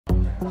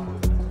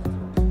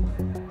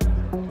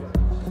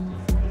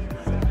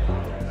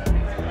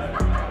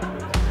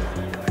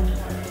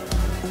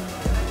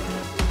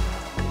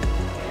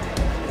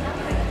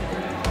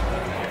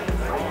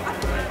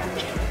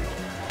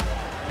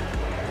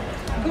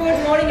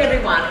Good morning,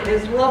 everyone. It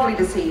is lovely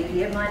to see you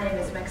here. My name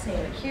is Maxine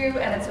McHugh,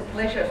 and it's a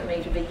pleasure for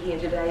me to be here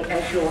today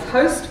as your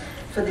host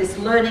for this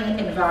Learning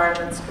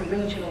Environments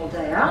Regional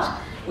Day Out,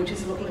 which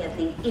is looking at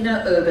the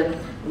inner urban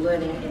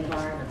learning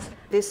environments.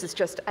 This is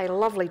just a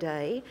lovely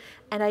day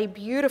and a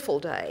beautiful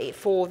day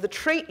for the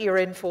treat you're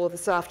in for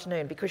this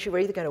afternoon, because you're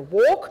either going to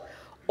walk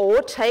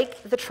or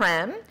take the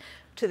tram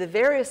to the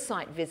various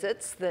site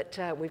visits that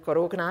we've got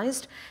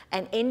organised,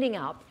 and ending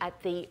up at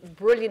the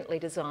brilliantly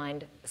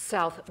designed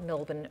South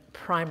Melbourne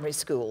Primary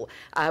School,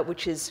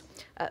 which is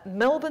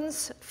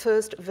Melbourne's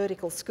first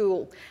vertical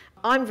school.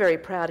 I'm very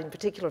proud in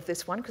particular of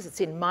this one because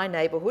it's in my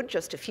neighbourhood,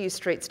 just a few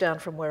streets down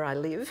from where I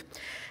live.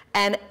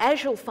 And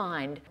as you'll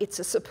find, it's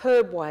a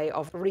superb way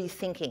of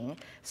rethinking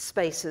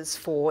spaces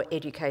for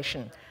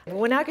education.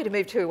 We're now going to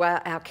move to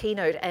our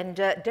keynote, and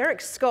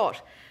Derek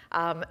Scott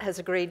has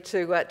agreed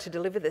to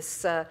deliver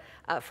this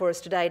for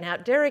us today. Now,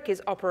 Derek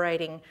is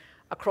operating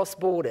across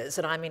borders,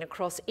 and I mean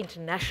across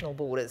international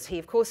borders. He,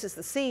 of course, is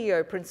the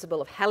CEO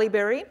principal of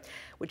Haileybury,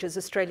 which is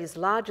Australia's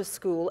largest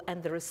school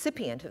and the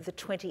recipient of the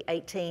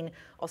 2018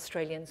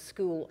 Australian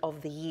School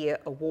of the Year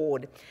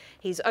Award.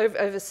 He's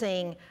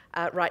overseeing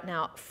right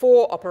now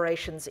 4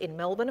 operations in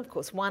Melbourne, of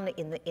course, one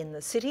in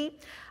the city.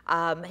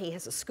 He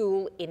has a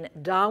school in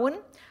Darwin,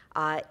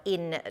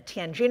 in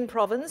Tianjin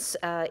province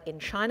in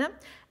China,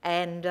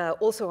 and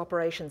also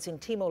operations in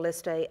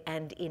Timor-Leste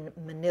and in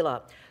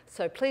Manila.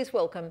 So please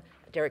welcome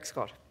Derek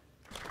Scott.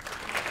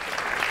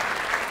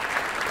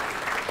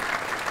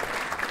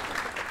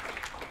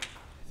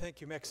 Thank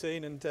you,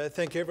 Maxine, and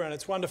thank you, everyone.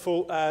 It's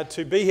wonderful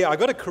to be here. I've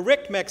got to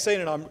correct Maxine,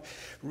 and I'm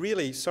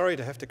really sorry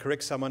to have to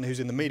correct someone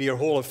who's in the Media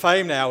Hall of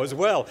Fame now as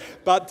well.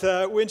 But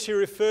when she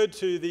referred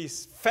to the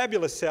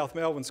fabulous South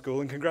Melbourne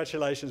School, and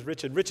congratulations,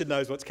 Richard. Richard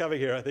knows what's coming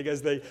here, I think,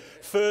 as the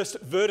first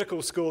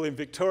vertical school in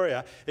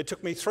Victoria. It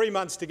took me 3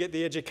 months to get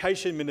the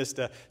Education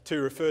Minister to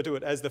refer to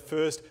it as the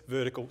first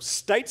vertical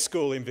state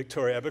school in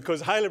Victoria,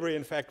 because Haileybury,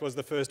 in fact, was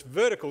the first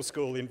vertical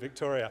school in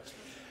Victoria.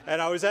 And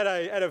I was at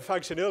a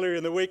function earlier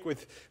in the week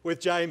with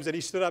James, and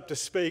he stood up to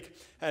speak,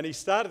 and he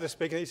started to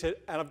speak, and he said,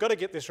 and I've got to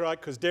get this right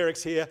because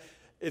Derek's here,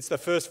 it's the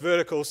first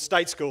vertical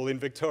state school in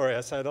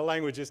Victoria, so the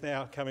language is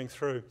now coming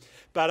through.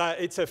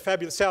 But it's a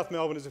fabulous, South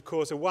Melbourne is of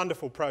course a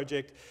wonderful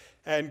project,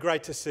 and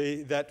great to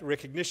see that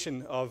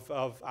recognition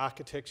of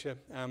architecture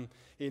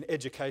in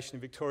education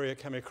in Victoria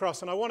coming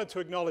across. And I wanted to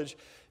acknowledge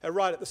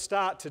right at the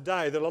start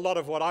today that a lot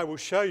of what I will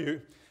show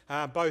you,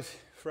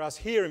 both for us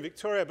here in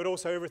Victoria, but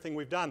also everything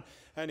we've done,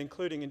 and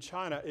including in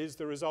China, is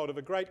the result of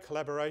a great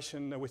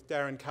collaboration with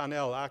Darren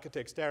Carnell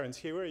Architects. Darren's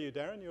here. Where are you,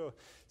 Darren? You're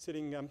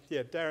sitting,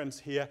 yeah, Darren's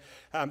here.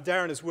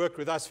 Darren has worked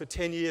with us for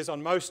 10 years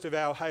on most of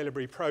our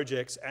Haileybury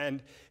projects,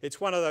 and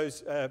it's one of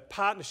those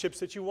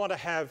partnerships that you want to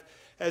have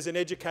as an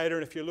educator,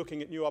 and if you're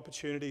looking at new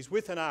opportunities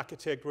with an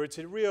architect, where it's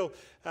a real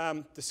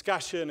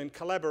discussion and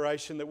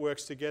collaboration that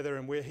works together,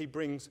 and where he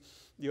brings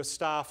your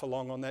staff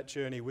along on that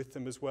journey with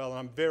them as well. And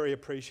I'm very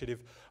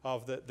appreciative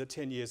of the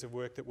 10 years of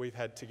work that we've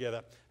had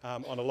together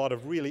on a lot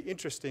of really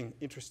interesting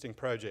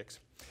projects.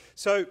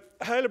 So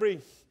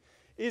Haileybury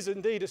is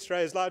indeed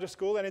Australia's largest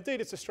school, and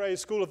indeed it's Australia's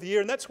School of the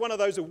Year, and that's one of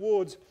those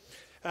awards.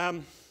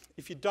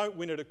 If you don't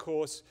win it, of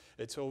course,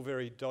 it's all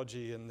very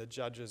dodgy and the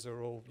judges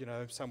are all, you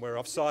know, somewhere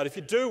offside. If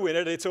you do win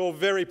it, it's all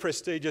very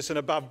prestigious and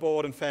above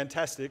board and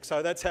fantastic.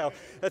 So that's how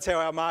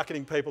our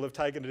marketing people have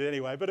taken it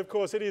anyway. But of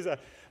course, it is a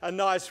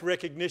nice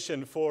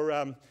recognition for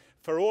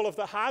all of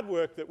the hard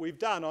work that we've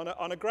done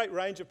on a great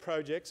range of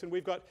projects. And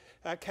we've got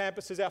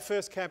campuses. Our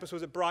first campus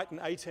was at Brighton,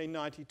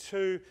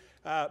 1892.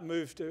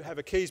 Moved to have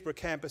a Keysborough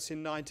campus in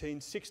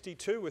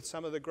 1962 with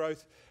some of the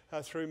growth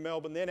through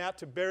Melbourne, then out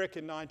to Berwick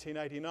in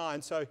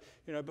 1989. So,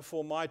 you know,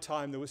 before my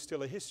time, there was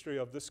still a history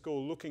of the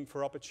school looking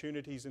for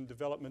opportunities and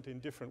development in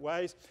different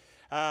ways.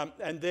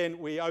 And then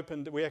we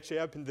actually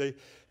opened the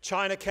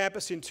China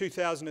campus in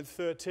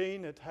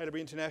 2013 at Haileybury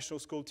International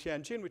School,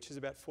 Tianjin, which is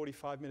about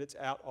 45 minutes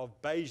out of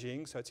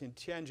Beijing. So it's in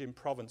Tianjin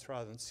province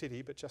rather than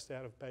city, but just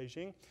out of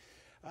Beijing.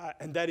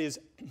 And that is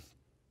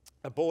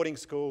a boarding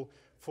school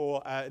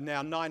for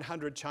now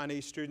 900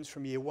 Chinese students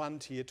from Year 1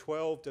 to Year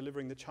 12,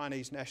 delivering the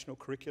Chinese national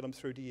curriculum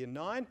through to Year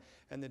 9,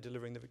 and then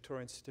delivering the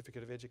Victorian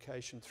Certificate of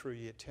Education through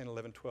Year 10,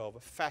 11, 12. A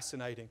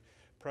fascinating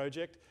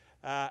project.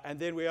 And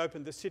then we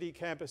opened the city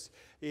campus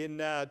in,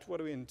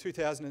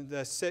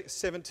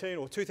 2017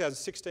 or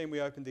 2016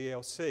 we opened the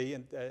LC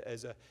and,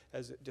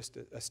 as just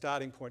a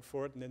starting point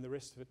for it, and then the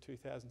rest of it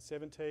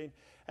 2017.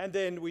 And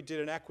then we did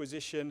an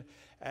acquisition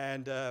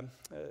and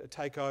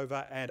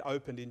takeover and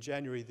opened in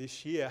January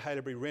this year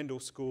Haileybury Rendell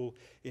School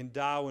in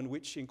Darwin,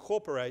 which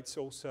incorporates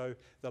also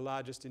the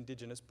largest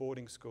Indigenous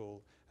boarding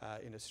school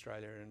in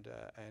Australia, and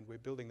we're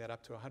building that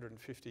up to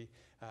 150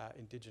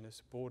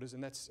 Indigenous boarders,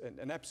 and that's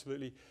an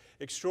absolutely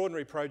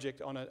extraordinary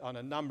project on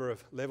a number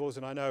of levels.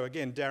 And I know,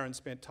 again, Darren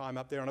spent time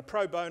up there on a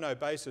pro bono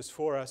basis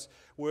for us,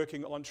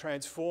 working on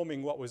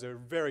transforming what was a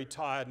very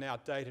tired and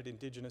outdated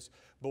Indigenous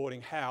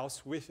boarding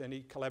house and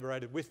he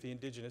collaborated with the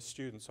Indigenous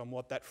students on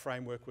what that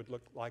framework would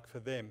look like for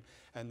them.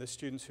 And the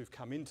students who've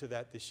come into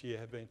that this year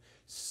have been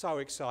so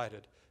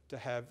excited to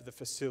have the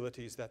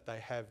facilities that they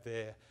have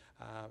there,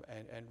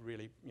 and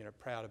really,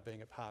 proud of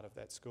being a part of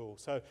that school.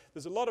 So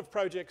there's a lot of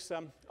projects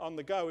on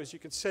the go, as you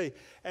can see.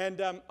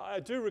 And I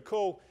do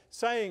recall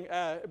saying,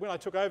 when I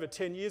took over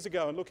 10 years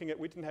ago and looking at,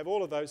 we didn't have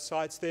all of those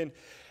sites then,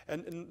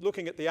 and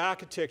looking at the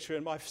architecture,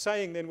 and my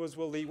saying then was,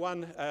 well, the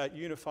one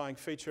unifying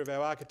feature of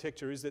our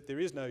architecture is that there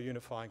is no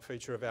unifying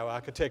feature of our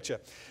architecture.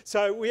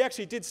 So we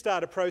actually did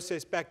start a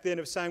process back then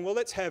of saying, well,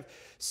 let's have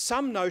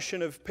some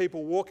notion of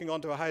people walking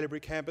onto a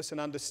Haileybury campus and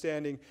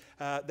understanding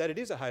that it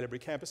is a Haileybury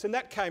campus. And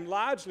that came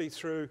largely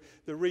through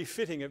the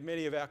refitting of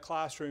many of our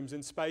classrooms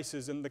and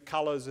spaces and the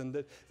colours and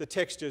the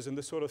textures and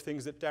the sort of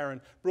things that Darren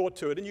brought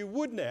to it. And you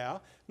would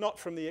now, not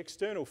from the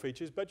external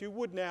features, but you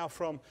would now,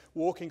 from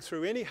walking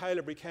through any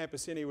Haileybury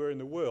campus anywhere in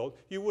the world,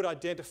 you would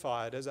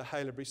identify it as a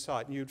Haileybury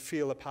site and you'd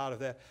feel a part of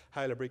that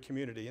Haileybury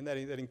community. And that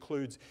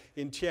includes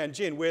in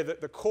Tianjin, where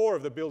the core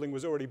of the building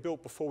was already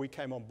built before we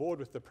came on board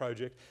with the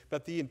project,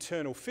 but the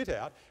internal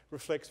fit-out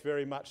reflects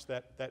very much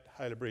that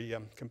Haileybury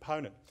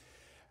component.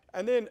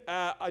 And then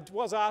I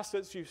was asked,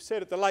 as you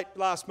said, at the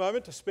last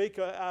moment to speak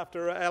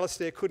after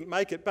Alistair couldn't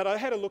make it, but I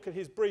had a look at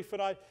his brief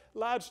and I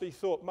largely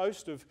thought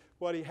most of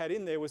what he had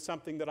in there was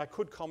something that I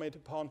could comment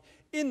upon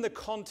in the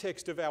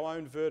context of our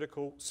own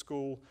vertical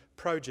school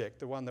project,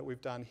 the one that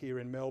we've done here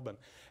in Melbourne.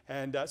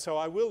 And so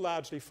I will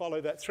largely follow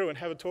that through and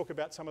have a talk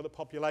about some of the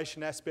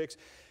population aspects,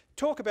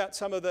 talk about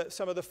some of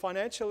the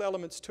financial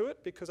elements to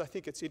it, because I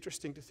think it's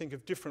interesting to think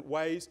of different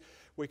ways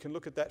we can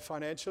look at that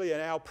financially.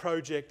 And our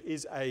project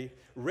is a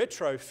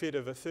retrofit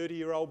of a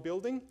 30-year-old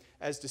building,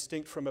 as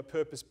distinct from a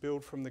purpose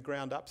build from the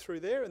ground up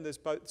through there. And there's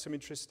both some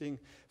interesting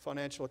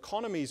financial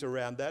economies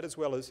around that, as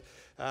well as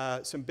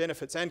some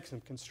benefits and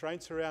some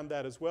constraints around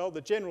that as well. The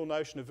general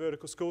notion of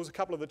vertical schools, a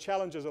couple of the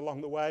challenges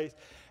along the way,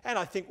 and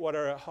I think what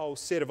are a whole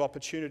set of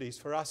opportunities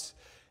for us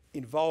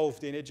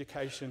involved in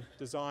education,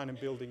 design and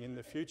building in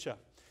the future.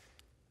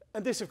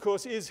 And this, of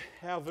course, is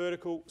our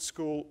vertical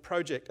school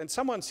project. And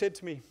someone said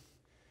to me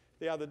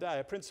the other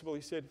day, a principal,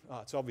 he said, oh,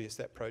 it's obvious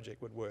that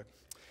project would work.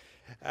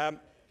 I'll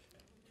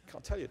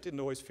tell you, it didn't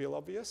always feel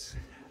obvious,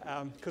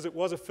 because it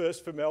was a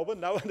first for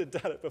Melbourne. No one had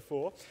done it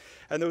before.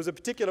 And there was a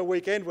particular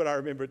weekend when I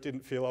remember it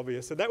didn't feel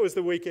obvious. And that was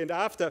the weekend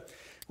after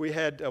we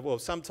had, well,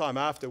 sometime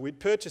after, we'd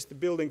purchased the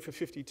building for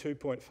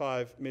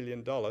 $52.5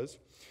 million.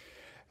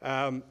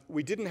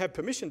 We didn't have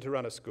permission to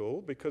run a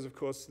school because, of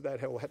course,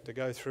 that all had to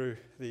go through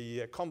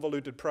the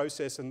convoluted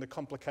process and the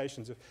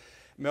complications of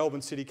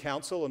Melbourne City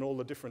Council and all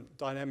the different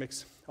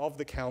dynamics of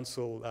the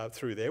council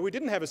through there. We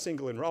didn't have a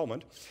single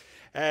enrolment,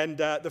 and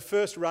the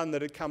first run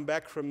that had come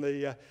back from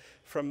the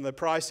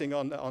pricing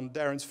on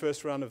Darren's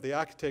first run of the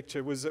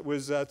architecture was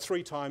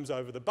 3 times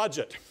over the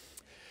budget.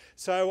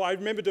 So I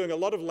remember doing a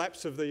lot of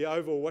laps of the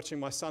oval, watching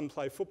my son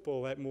play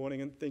football that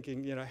morning and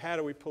thinking, how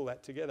do we pull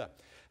that together?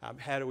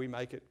 How do we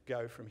make it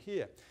go from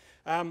here?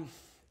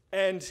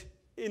 And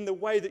in the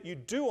way that you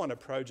do on a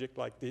project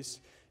like this,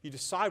 you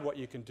decide what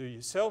you can do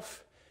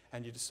yourself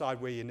and you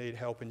decide where you need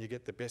help and you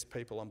get the best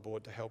people on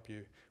board to help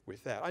you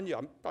with that. I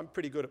knew I'm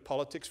pretty good at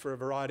politics for a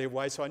variety of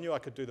ways, so I knew I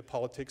could do the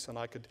politics and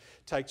I could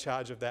take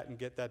charge of that and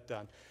get that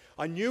done.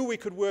 I knew we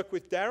could work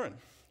with Darren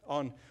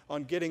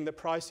on getting the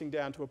pricing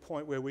down to a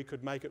point where we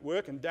could make it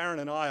work. And Darren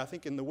and I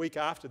think in the week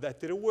after that,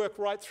 did a work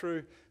right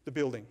through the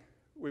building.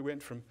 We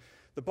went from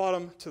the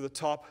bottom to the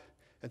top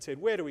and said,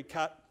 where do we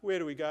cut? Where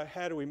do we go?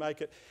 How do we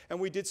make it? And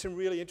we did some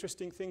really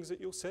interesting things that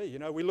you'll see.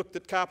 We looked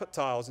at carpet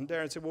tiles and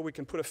Darren said, well, we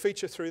can put a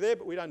feature through there,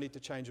 but we don't need to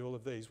change all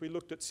of these. We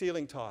looked at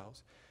ceiling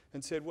tiles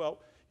and said,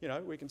 well,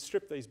 we can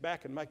strip these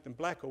back and make them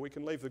black, or we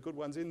can leave the good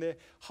ones in there.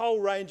 Whole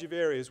range of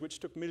areas which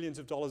took millions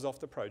of dollars off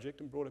the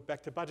project and brought it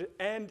back to budget,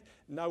 and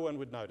no one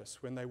would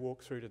notice. When they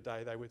walk through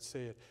today, they would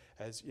see it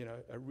as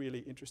a really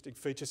interesting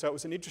feature. So it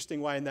was an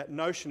interesting way in that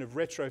notion of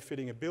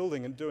retrofitting a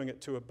building and doing it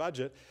to a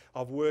budget,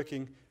 of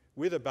working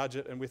with a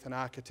budget and with an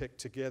architect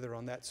together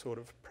on that sort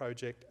of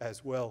project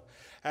as well.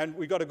 And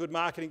we got a good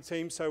marketing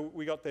team, so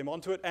we got them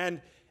onto it.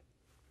 And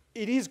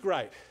it is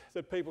great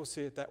that people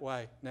see it that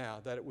way now,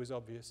 that it was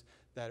obvious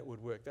that it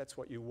would work. That's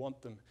what you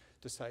want them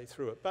to say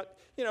through it. But,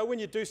 when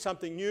you do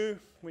something new,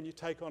 when you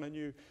take on a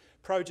new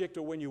project,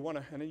 or when you want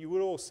to, and you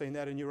would all seen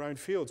that in your own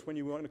fields, when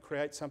you want to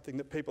create something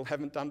that people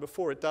haven't done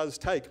before, it does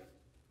take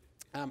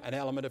an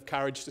element of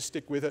courage to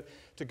stick with it,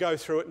 to go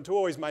through it, and to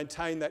always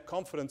maintain that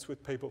confidence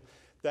with people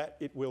that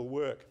it will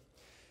work.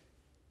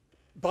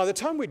 By the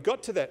time we'd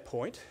got to that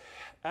point,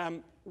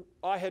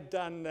 I had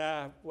done,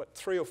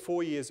 3 or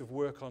 4 years of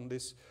work on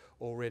this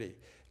already.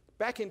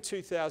 Back in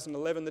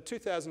 2011, the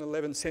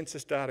 2011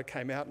 census data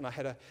came out, and I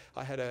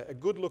had a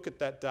good look at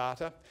that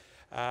data,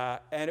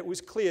 and it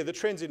was clear, the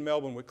trends in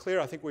Melbourne were clear.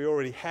 I think we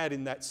already had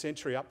in that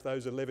century, up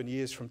those 11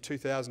 years from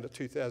 2000 to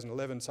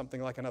 2011,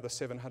 something like another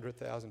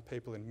 700,000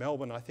 people in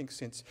Melbourne. I think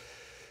since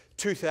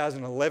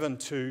 2011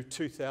 to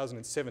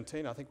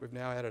 2017, I think we've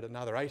now added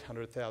another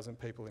 800,000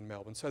 people in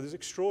Melbourne. So there's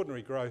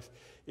extraordinary growth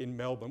in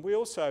Melbourne. We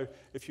also,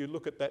 if you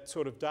look at that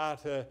sort of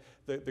data,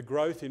 the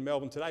growth in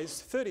Melbourne today is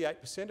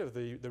 38% of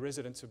the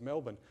residents of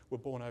Melbourne were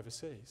born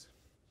overseas.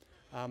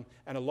 And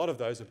a lot of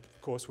those, of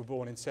course, were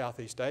born in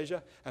Southeast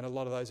Asia, and a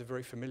lot of those are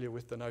very familiar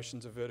with the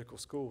notions of vertical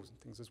schools and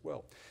things as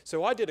well.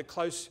 So I did a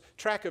close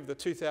track of the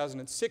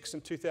 2006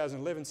 and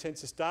 2011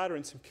 census data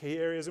in some key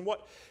areas, and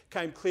what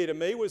came clear to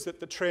me was that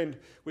the trend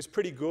was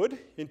pretty good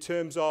in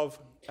terms of,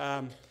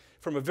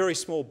 from a very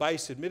small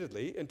base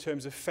admittedly, in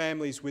terms of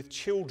families with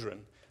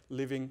children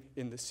living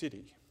in the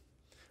city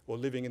or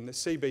living in the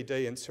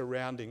CBD and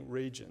surrounding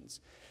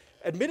regions.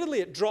 Admittedly,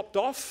 it dropped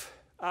off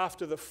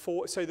after the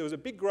 4, so there was a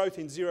big growth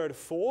in 0 to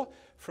 4,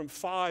 from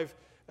 5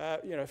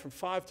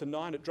 to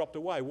 9 it dropped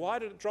away. Why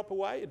did it drop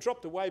away? It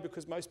dropped away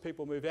because most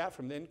people moved out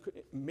from then,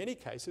 in many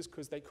cases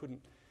because they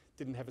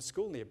didn't have a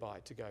school nearby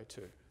to go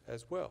to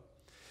as well.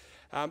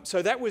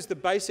 So that was the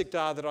basic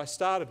data that I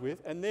started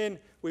with, and then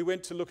we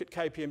went to look at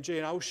KPMG,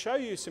 and I will show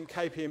you some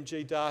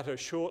KPMG data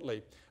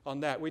shortly on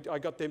that. I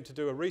got them to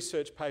do a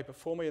research paper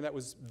for me, and that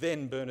was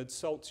then Bernard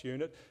Salt's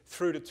unit,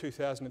 through to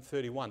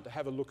 2031, to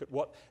have a look at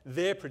what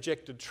their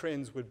projected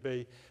trends would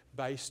be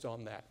based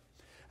on that.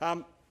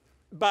 I'll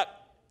go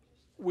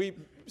to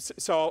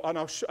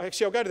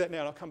that now,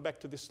 and I'll come back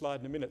to this slide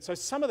in a minute. So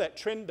some of that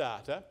trend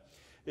data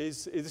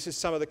this is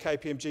some of the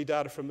KPMG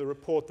data from the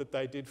report that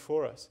they did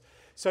for us.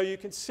 So you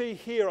can see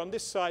here on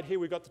this side here,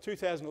 we've got the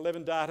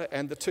 2011 data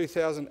and the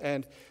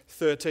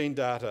 2013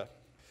 data.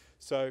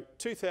 So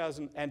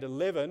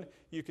 2011,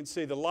 you can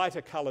see the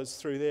lighter colours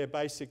through there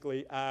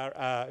basically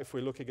are, if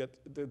we're looking at,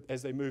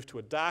 as they move to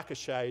a darker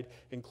shade,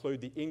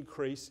 include the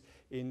increase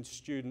in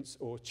students,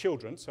 or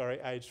children, sorry,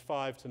 aged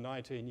 5 to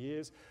 19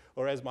 years,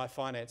 or as my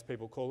finance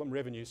people call them,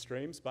 revenue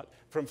streams, but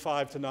from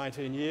 5 to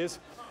 19 years.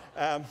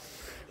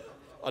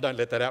 I don't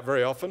let that out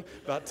very often,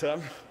 but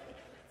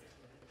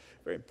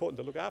very important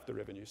to look after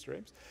revenue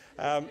streams.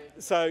 And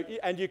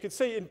you can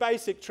see in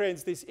basic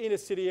trends, this inner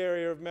city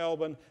area of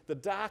Melbourne, the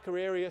darker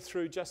area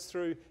just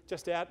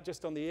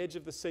on the edge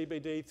of the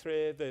CBD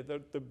thread,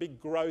 the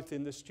big growth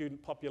in the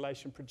student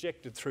population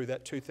projected through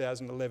that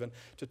 2011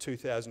 to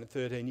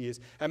 2013 years.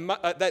 And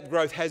that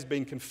growth has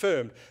been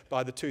confirmed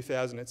by the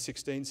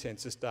 2016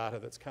 census data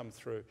that's come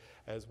through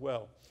as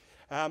well.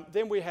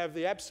 Then we have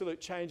the absolute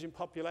change in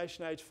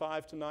population aged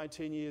 5 to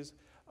 19 years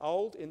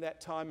old in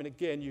that time, and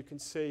again you can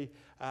see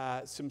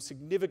some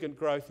significant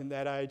growth in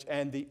that age,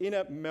 and the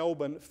inner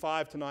Melbourne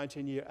 5 to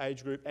 19 year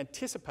age group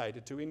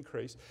anticipated to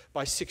increase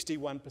by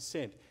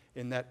 61%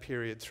 in that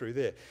period through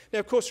there. Now,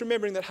 of course,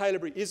 remembering that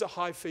Haileybury is a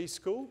high fee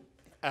school,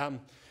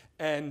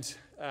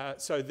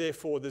 so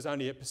therefore there's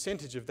only a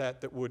percentage of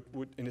that would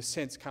in a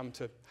sense come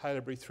to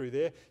Haileybury through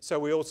there. So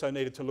we also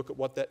needed to look at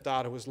what that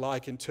data was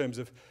like in terms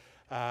of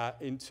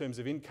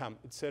income,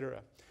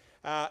 etc.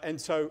 And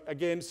so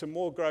again, some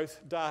more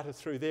growth data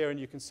through there, and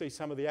you can see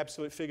some of the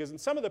absolute figures and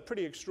some of the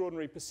pretty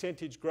extraordinary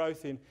percentage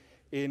growth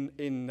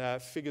in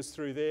figures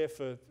through there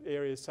for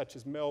areas such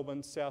as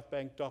Melbourne, South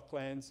Bank,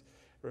 Docklands,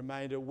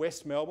 remainder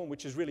West Melbourne,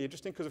 which is really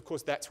interesting because of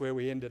course that's where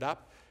we ended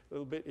up a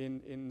little bit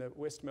in the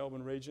West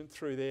Melbourne region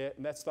through there,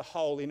 and that's the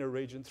whole inner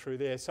region through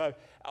there. So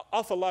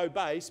off a low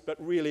base,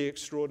 but really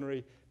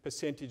extraordinary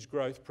percentage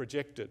growth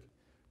projected.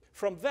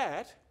 From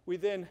that, we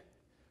then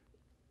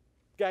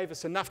gave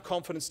us enough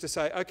confidence to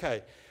say,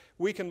 okay,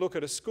 we can look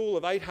at a school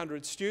of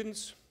 800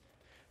 students.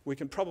 We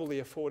can probably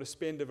afford a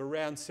spend of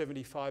around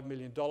 $75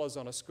 million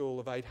on a school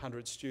of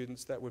 800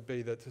 students. That would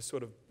be the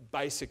sort of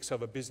basics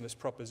of a business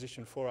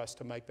proposition for us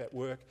to make that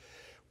work.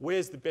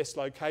 Where's the best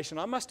location?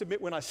 I must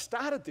admit, when I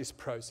started this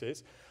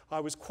process,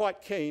 I was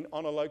quite keen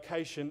on a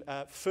location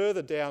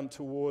further down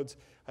towards,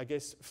 I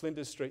guess,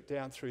 Flinders Street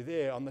down through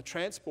there on the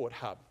transport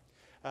hub.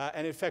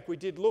 And in fact, we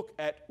did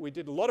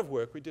a lot of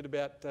work. We did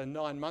about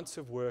 9 months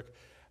of work,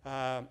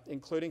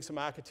 including some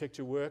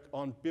architecture work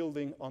on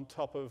building on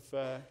top of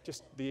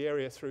just the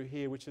area through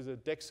here, which is a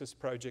Dexus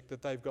project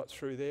that they've got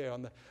through there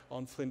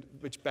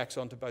which backs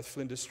onto both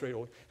Flinders Street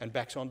and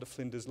backs onto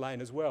Flinders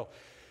Lane as well.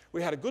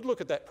 We had a good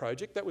look at that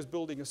project. That was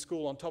building a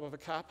school on top of a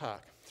car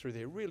park through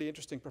there. Really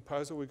interesting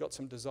proposal. We got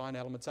some design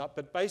elements up,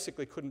 but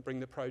basically couldn't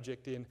bring the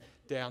project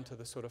down to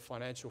the sort of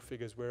financial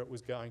figures where it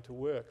was going to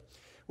work.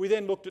 We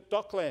then looked at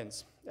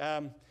Docklands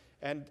and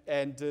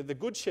the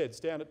goods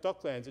sheds down at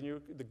Docklands.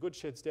 And the goods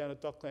sheds down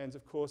at Docklands,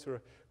 of course, are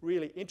a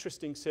really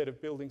interesting set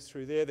of buildings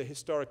through there. The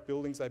historic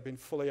buildings, they've been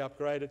fully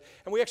upgraded.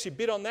 And we actually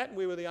bid on that, and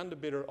we were the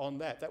underbidder on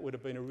that. That would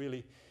have been a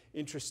really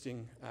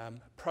interesting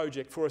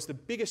project for us. The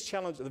biggest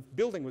challenge, the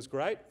building was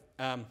great,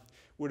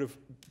 would have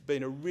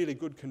been a really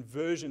good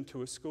conversion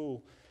to a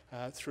school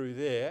through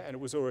there, and it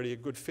was already a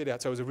good fit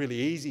out, so it was a really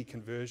easy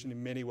conversion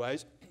in many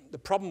ways. The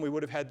problem we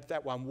would have had with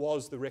that one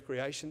was the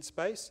recreation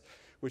space,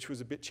 which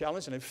was a bit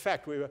challenged, and in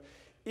fact we were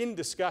in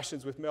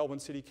discussions with Melbourne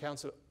City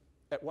Council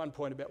at one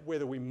point about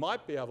whether we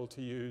might be able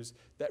to use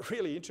that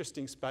really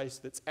interesting space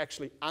that's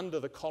actually under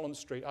the Collins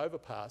Street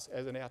overpass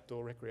as an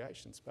outdoor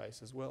recreation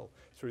space as well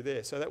through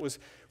there. So that was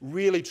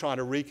really trying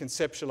to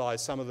reconceptualise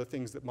some of the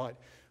things that might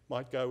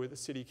might go with the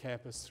city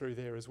campus through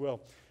there as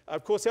well.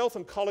 Of course,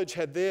 Eltham College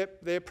had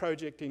their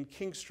project in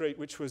King Street,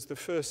 which was the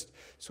first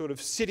sort of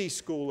city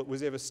school that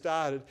was ever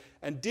started,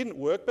 and didn't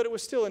work, but it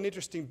was still an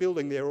interesting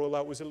building there,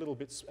 although it was a little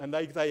bit, and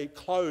they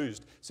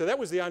closed. So that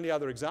was the only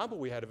other example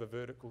we had of a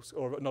vertical,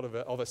 or not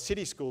of a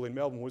city school in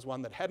Melbourne, was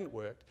one that hadn't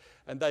worked,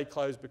 and they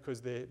closed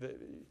because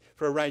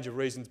for a range of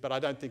reasons, but I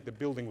don't think the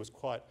building was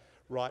quite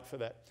right for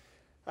that.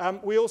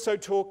 We also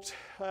talked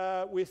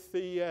with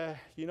the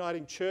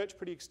Uniting Church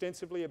pretty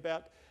extensively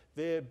about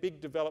their big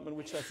development,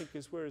 which I think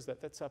is, where is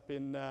that? That's up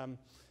in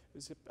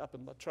up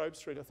in La Trobe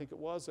Street, I think it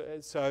was.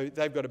 So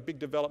they've got a big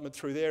development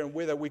through there, and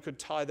whether we could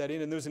tie that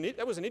in. And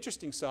that was an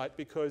interesting site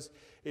because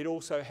it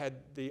also had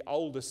the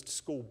oldest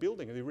school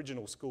building, the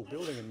original school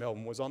building in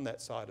Melbourne was on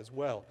that site as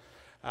well.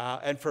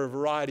 And for a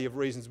variety of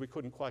reasons, we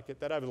couldn't quite get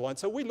that over the line.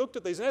 So we looked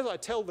at these, and as I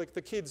tell the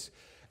kids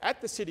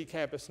at the city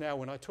campus now,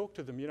 when I talk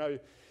to them, you know,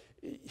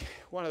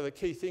 one of the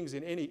key things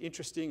in any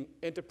interesting,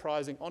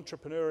 enterprising,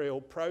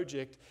 entrepreneurial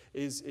project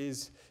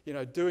is you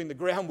know, doing the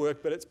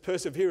groundwork, but it's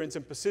perseverance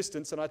and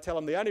persistence. And I tell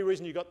them the only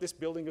reason you got this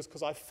building is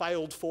because I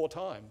failed 4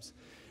 times.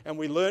 And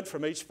we learnt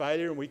from each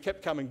failure, and we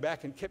kept coming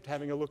back and kept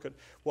having a look at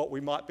what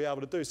we might be able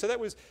to do. So that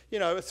was, you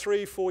know, a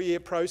 3-4 year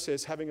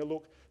process, having a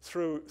look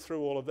through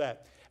all of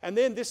that. And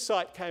then this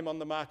site came on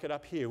the market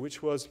up here,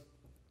 which was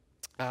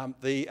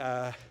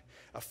a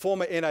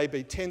former NAB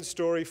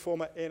 10-storey,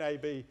 former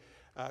NAB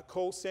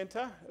call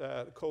centre.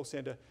 The call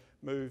centre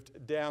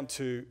moved down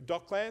to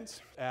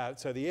Docklands.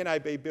 So the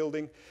NAB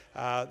building,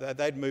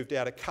 they'd moved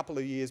out a couple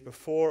of years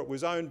before. It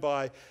was owned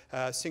by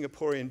a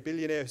Singaporean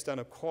billionaire who's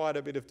done quite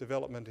a bit of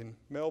development in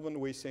Melbourne,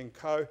 Wee Seng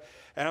Co.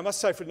 And I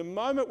must say, from the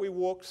moment we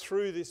walked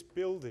through this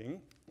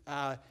building,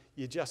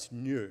 you just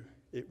knew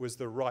it was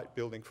the right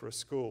building for a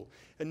school.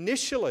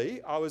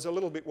 Initially, I was a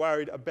little bit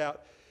worried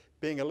about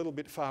being a little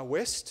bit far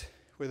west,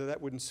 whether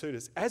that wouldn't suit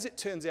us. As it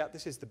turns out,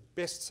 this is the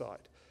best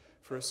site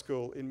for a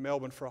school in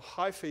Melbourne, for a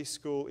high-fee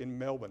school in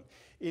Melbourne,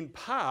 in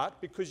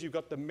part because you've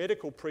got the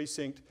medical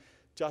precinct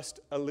just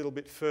a little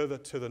bit further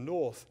to the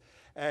north.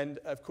 And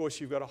of course,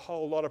 you've got a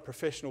whole lot of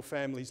professional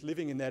families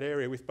living in that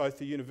area with both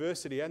the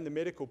university and the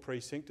medical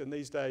precinct. And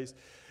these days,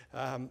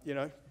 you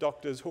know,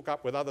 doctors hook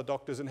up with other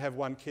doctors and have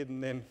one kid,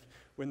 and then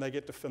when they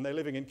get to, and they're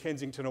living in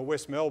Kensington or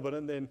West Melbourne,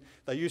 and then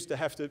they used to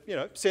have to, you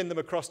know, send them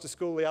across to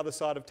school the other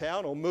side of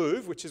town or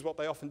move, which is what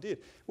they often did.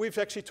 We've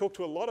actually talked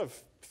to a lot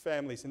of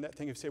families in that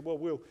thing who've said, well,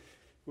 we'll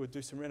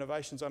do some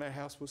renovations on our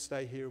house, we'll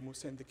stay here and we'll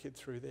send the kid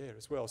through there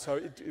as well. So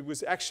it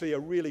was actually a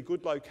really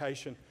good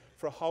location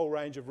for a whole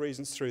range of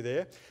reasons through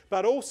there.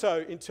 But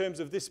also, in terms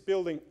of this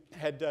building,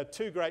 had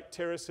 2 great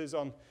terraces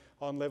on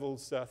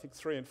levels, I think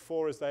 3 and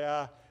 4 as they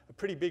are, a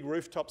pretty big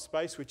rooftop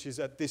space, which is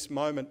at this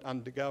moment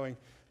undergoing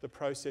the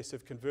process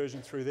of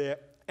conversion through there,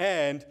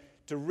 and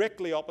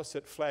directly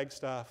opposite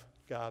Flagstaff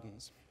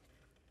Gardens.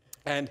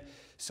 And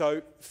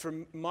so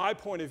from my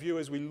point of view,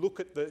 as we look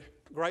at the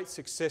great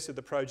success of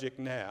the project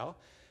now,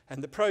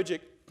 and the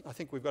project, I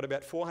think we've got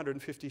about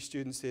 450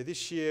 students there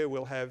this year,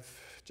 we'll have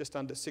just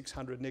under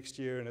 600 next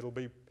year, and it'll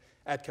be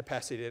at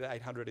capacity at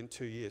 800 in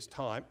 2 years'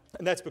 time.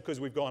 And that's because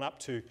we've gone up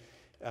to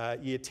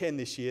year 10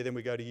 this year, then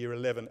we go to year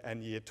 11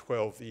 and year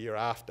 12 the year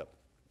after.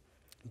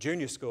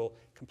 Junior school,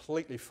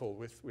 completely full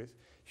with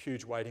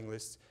huge waiting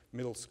lists.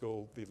 Middle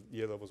school, the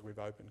year levels we've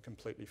opened,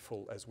 completely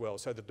full as well.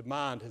 So the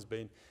demand has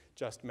been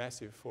just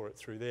massive for it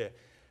through there.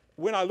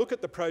 When I look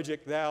at the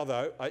project now,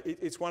 though,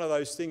 it's one of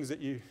those things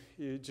that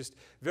you're just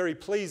very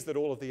pleased that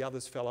all of the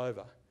others fell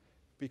over.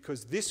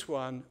 Because this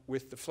one,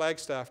 with the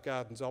Flagstaff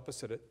Gardens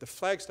opposite it, the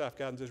Flagstaff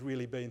Gardens has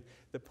really been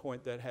the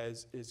point that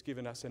has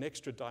given us an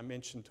extra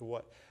dimension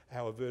to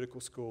how a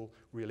vertical school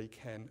really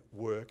can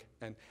work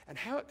and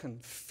how it can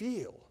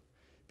feel.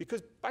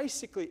 Because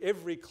basically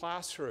every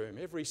classroom,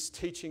 every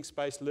teaching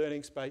space,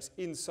 learning space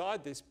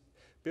inside this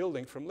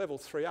building from level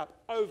 3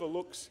 up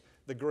overlooks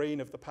the green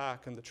of the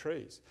park and the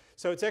trees.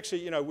 So it's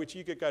actually, you know, which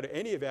you could go to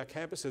any of our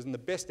campuses, and the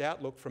best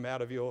outlook from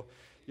out of your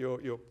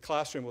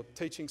classroom or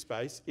teaching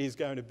space is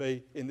going to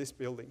be in this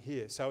building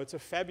here. So it's a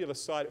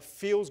fabulous site. It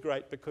feels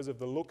great because of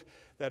the look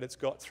that it's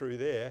got through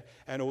there,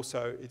 and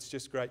also it's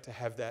just great to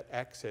have that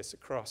access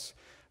across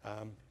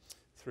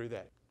through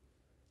that.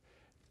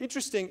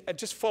 Interesting, and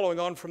just following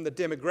on from the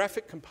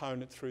demographic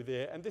component through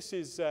there, and this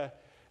is,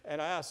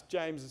 and I asked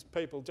James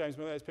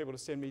Miller's people to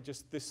send me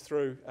just this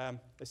through,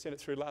 they sent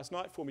it through last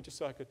night for me just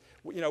so I could,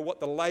 you know,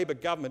 what the Labor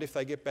government, if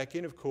they get back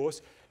in of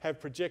course, have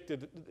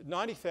projected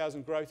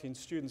 90,000 growth in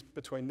students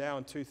between now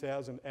and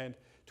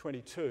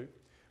 2022,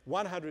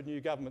 100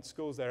 new government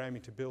schools they're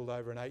aiming to build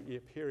over an 8-year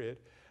period,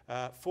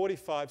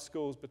 45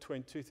 schools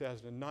between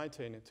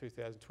 2019 and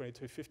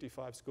 2022,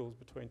 55 schools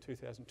between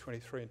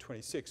 2023 and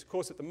 26. Of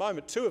course, at the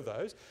moment, 2 of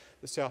those,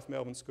 the South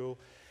Melbourne School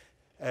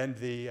and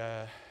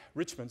the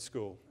Richmond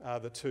School, are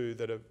the 2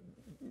 that are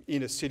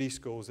inner city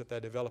schools that they're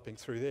developing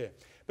through there.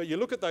 But you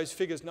look at those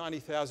figures,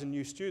 90,000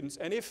 new students,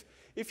 and if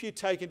you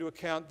take into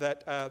account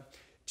that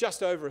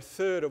just over a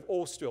third of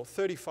all, still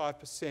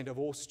 35% of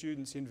all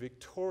students in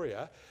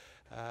Victoria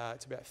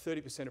it's about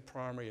 30% of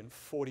primary and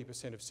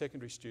 40% of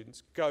secondary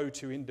students go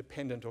to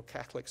independent or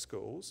Catholic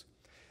schools.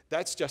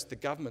 That's just the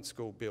government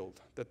school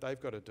build that they've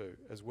got to do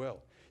as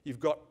well. You've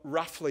got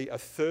roughly a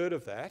third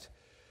of that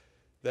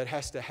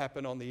has to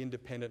happen on the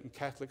independent and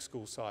Catholic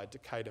school side to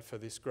cater for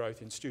this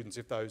growth in students,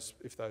 if those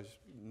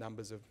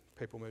numbers of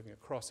people moving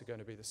across are going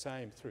to be the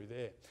same through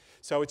there.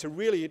 So it's a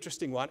really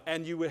interesting one,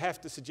 and you would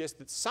have to suggest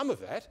that some of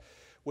that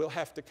will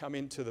have to come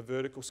into the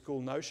vertical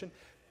school notion.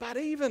 But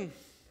even,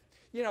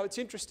 you know, it's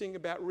interesting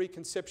about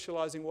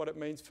reconceptualising what it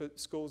means for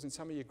schools in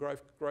some of your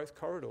growth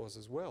corridors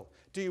as well.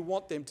 Do you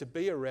want them to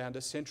be around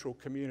a central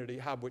community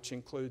hub, which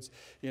includes,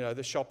 you know,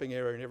 the shopping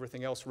area and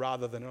everything else,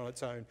 rather than on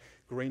its own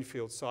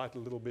greenfield site a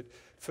little bit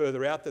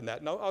further out than that?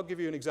 And I'll give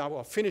you an example.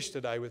 I'll finish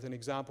today with an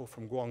example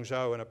from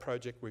Guangzhou and a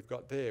project we've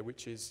got there,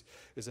 which is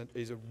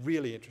a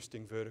really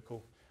interesting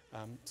vertical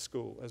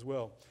school as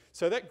well.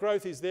 So that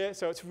growth is there.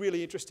 So it's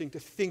really interesting to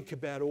think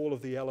about all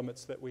of the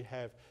elements that we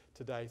have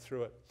today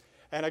through it.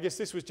 And I guess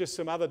this was just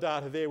some other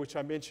data there which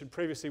I mentioned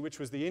previously, which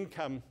was the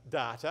income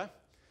data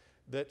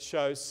that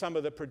shows some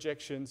of the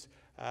projections,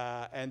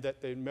 and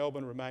that the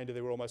Melbourne remainder,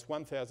 there were almost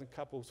 1,000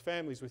 couples,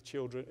 families with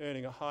children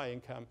earning a high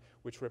income,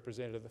 which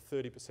represented the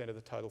 30% of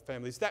the total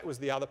families. That was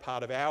the other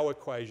part of our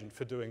equation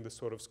for doing the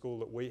sort of school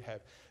that we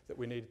have, that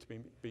we needed to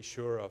be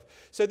sure of.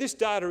 So this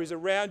data is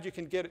around. You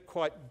can get it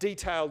quite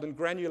detailed and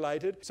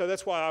granulated. So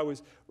that's why I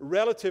was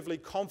relatively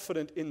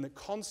confident in the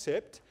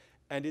concept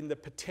and in the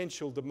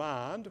potential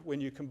demand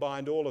when you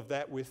combined all of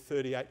that with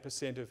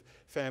 38% of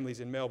families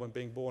in Melbourne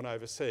being born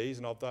overseas,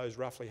 and of those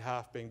roughly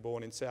half being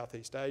born in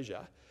Southeast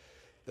Asia,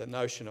 the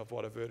notion of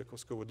what a vertical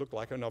school would look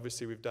like. And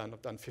obviously I've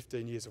done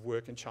 15 years of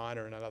work in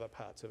China and in other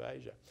parts of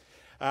Asia.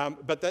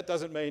 But that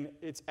doesn't mean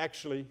it's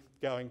actually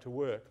going to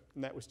work.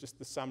 And that was just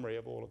the summary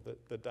of all of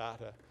the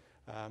data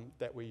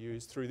that we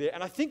used through there.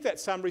 And I think that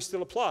summary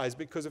still applies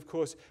because, of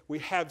course, we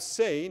have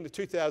seen the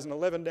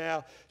 2011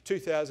 now,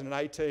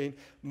 2018,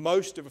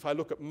 if I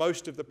look at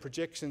most of the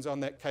projections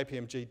on that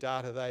KPMG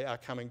data, they are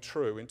coming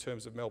true in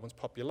terms of Melbourne's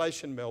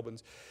population,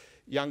 Melbourne's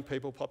young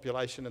people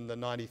population, and the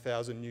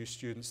 90,000 new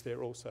students.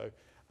 They're also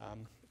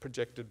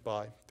projected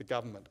by the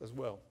government as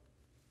well.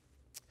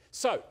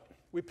 So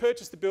we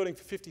purchased the building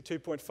for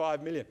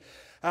 $52.5 million.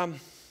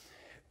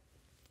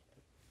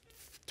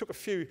 Took a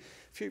few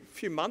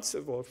months,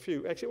 actually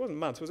it wasn't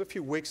months, it was a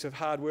few weeks of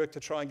hard work to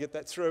try and get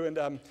that through.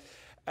 And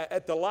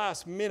at the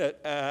last minute,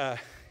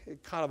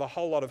 kind of a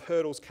whole lot of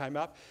hurdles came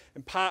up,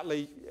 and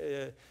partly,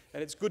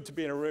 and it's good to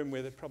be in a room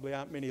where there probably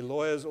aren't many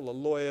lawyers. All the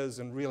lawyers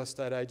and real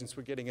estate agents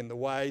were getting in the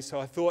way. So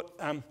I thought,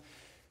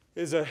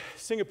 there's a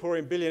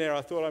Singaporean billionaire.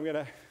 I thought I'm going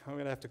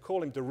to have to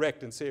call him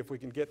direct and see if we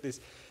can get this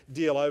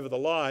deal over the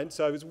line.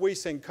 So it was Wee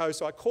Seng Ko.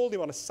 So I called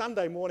him on a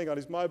Sunday morning on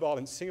his mobile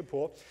in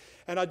Singapore,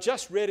 and I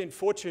just read in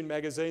Fortune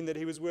magazine that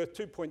he was worth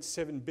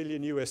 $2.7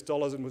 billion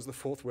and was the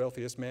fourth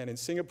wealthiest man in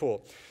Singapore.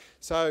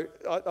 So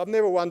I'm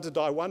never one to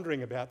die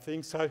wondering about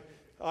things. So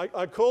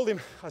I called him.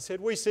 I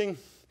said, Wee Seng,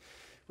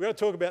 we've got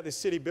to talk about this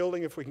city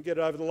building if we can get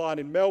it over the line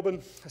in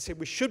Melbourne. I said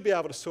we should be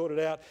able to sort it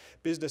out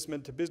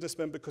businessman to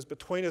businessman, because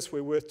between us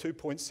we're worth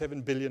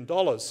 $2.7 billion.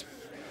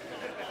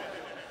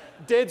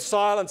 Dead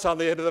silence on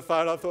the end of the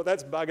phone. I thought,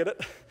 that's buggered it.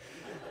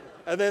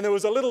 And then there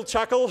was a little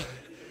chuckle,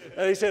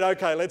 and he said,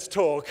 okay, let's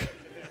talk.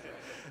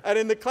 And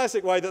in the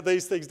classic way that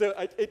these things do,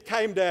 it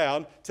came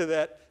down to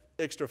that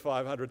extra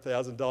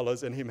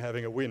 $500,000 and him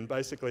having a win,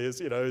 basically,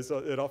 as you know, as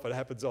it often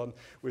happens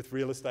with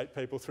real estate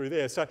people through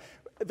there. So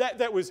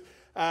that was,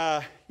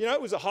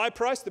 it was a high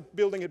price. The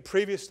building had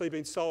previously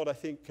been sold, I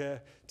think,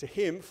 to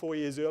him 4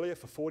 years earlier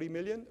for $40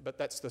 million, but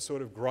that's the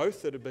sort of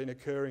growth that had been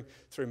occurring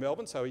through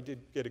Melbourne, so he did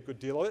get a good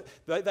deal of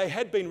it. They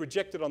had been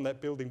rejected on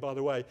that building, by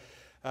the way,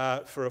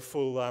 for a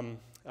full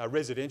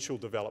residential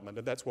development,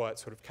 and that's why it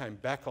sort of came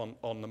back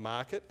on the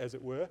market, as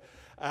it were.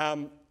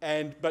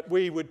 But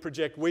we would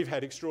project, we've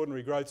had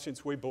extraordinary growth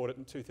since we bought it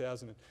in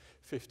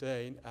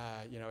 2015.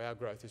 Our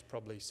growth is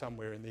probably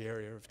somewhere in the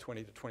area of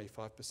 20 to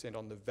 25%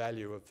 on the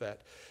value of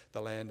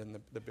the land and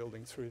the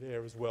building through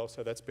there as well,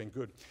 so that's been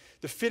good.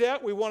 The fit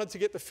out, we wanted to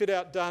get the fit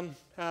out done.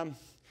 As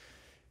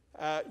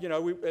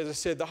I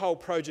said, the whole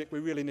project, we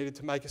really needed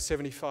to make a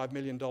 $75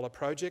 million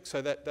project,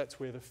 so that's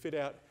where the fit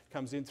out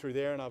comes in through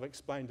there, and I've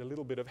explained a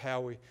little bit of how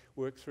we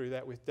work through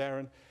that with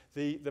Darren.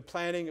 The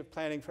planning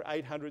for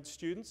 800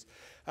 students,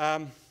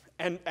 and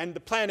the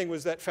planning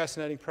was that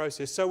fascinating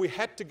process. So we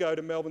had to go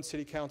to Melbourne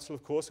City Council,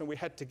 of course, and we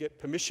had to get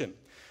permission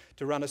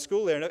to run a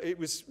school there. And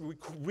we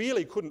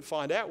really couldn't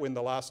find out when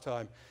the last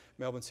time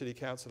Melbourne City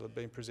Council had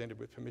been presented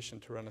with permission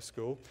to run a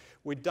school.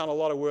 We'd done a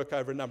lot of work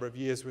over a number of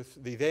years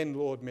with the then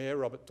Lord Mayor,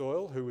 Robert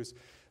Doyle, who was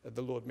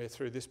the Lord Mayor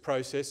through this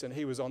process, and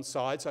he was on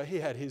side. So he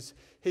had his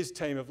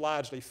team of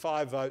largely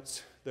 5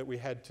 votes that we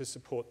had to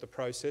support the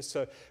process.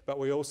 But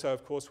we also,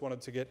 of course,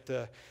 wanted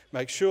to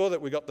make sure that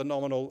we got the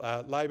nominal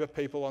Labor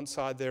people on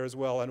side there as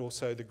well, and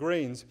also the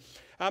Greens.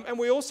 And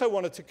we also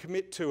wanted to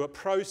commit to a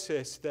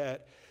process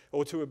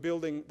to a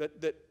building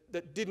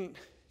that didn't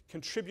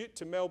contribute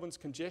to Melbourne's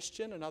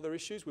congestion and other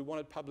issues. We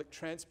wanted public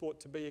transport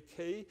to be a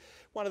key.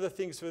 One of the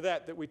things for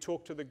that we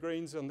talked to the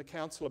Greens on the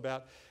council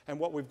about, and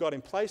what we've got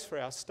in place for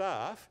our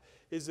staff,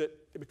 is that,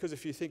 because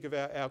if you think of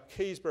our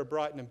Keysborough,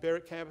 Brighton and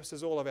Berwick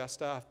campuses, all of our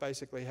staff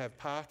basically have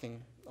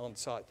parking on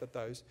site at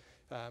those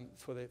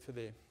for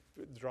their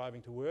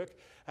driving to work.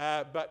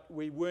 But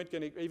we weren't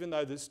going to, even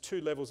though there's 2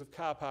 levels of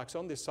car parks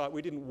on this site,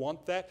 we didn't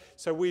want that.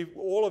 So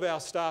all of our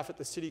staff at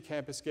the city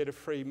campus get a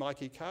free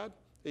Myki card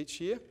each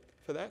year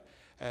for that,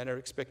 and are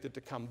expected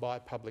to come by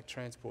public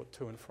transport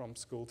to and from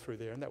school through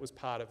there. And that was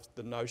part of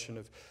the notion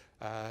of,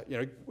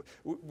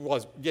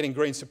 was getting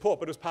Green support,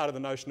 but it was part of the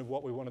notion of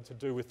what we wanted to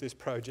do with this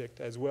project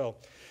as well.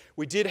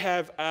 We did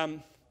have,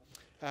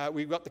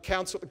 we got the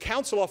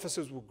council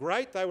officers were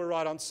great. They were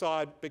right on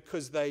side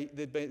because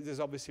there's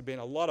obviously been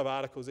a lot of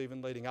articles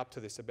even leading up to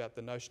this about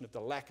the notion of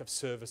the lack of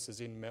services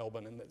in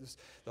Melbourne and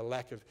the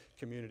lack of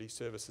community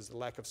services, the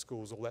lack of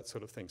schools, all that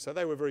sort of thing. So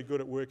they were very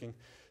good at working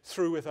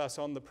through with us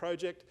on the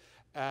project,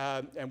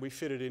 and we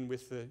fitted in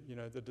with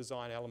the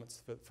design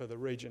elements for the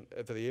region,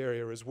 for the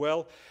area as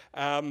well.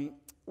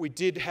 We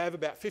did have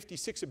about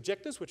 56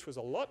 objectives, which was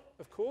a lot,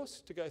 of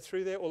course, to go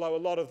through there, although a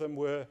lot of them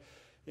were,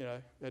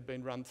 had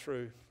been run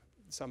through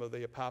some of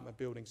the apartment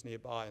buildings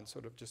nearby and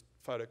sort of just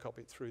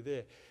photocopied through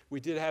there.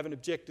 We did have an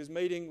objectives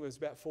meeting. There was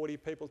about 40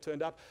 people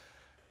turned up.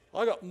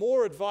 I got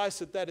more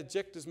advice at that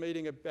objectives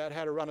meeting about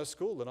how to run a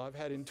school than I've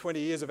had in 20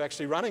 years of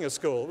actually running a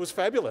school. It was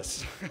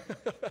fabulous.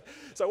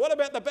 So what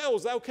about the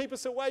bells? They'll keep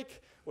us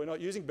awake. We're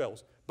not using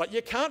bells. But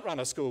you can't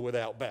run a school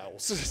without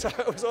bells. So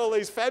it was all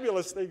these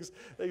fabulous things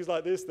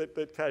like this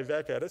that came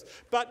back at us.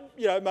 But,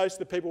 most of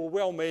the people were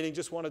well-meaning,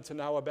 just wanted to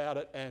know about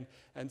it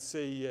and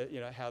see,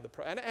 how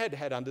and it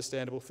had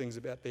understandable things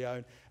about their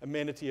own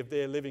amenity of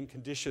their living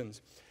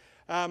conditions.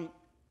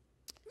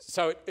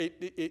 So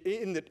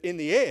in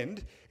the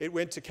end, it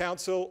went to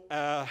council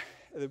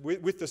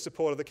with the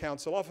support of the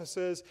council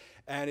officers,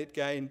 and it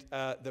gained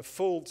the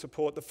full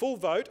support, the full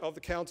vote of the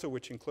council,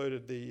 which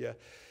included the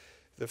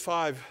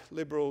 5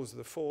 Liberals,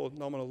 the 4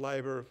 nominal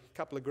Labor, a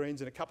couple of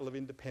Greens and a couple of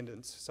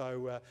Independents.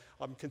 So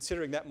I'm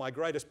considering that my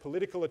greatest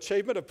political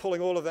achievement of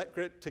pulling all of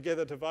that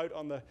together to vote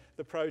on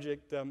the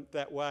project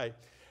that way.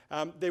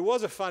 There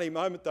was a funny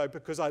moment though,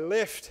 because I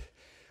left.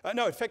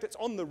 No, in fact, it's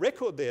on the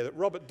record there that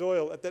Robert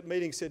Doyle at that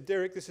meeting said,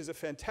 "Derek, this is a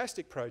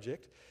fantastic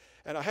project."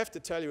 And I have to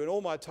tell you, in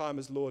all my time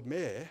as Lord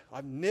Mayor,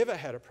 I've never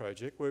had a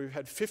project where we've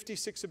had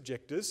 56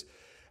 objectors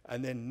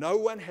and then no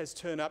one has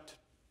turned up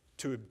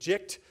to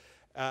object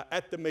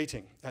at the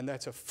meeting. And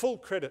that's a full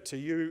credit to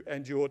you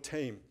and your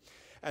team.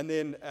 And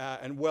then,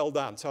 and well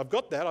done. So I've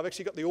got that. I've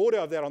actually got the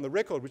audio of that on the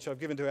record, which I've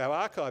given to our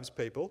archives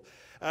people.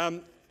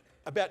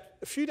 About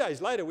a few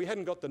days later, we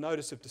hadn't got the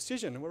notice of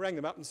decision, and we rang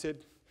them up and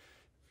said,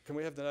 "Can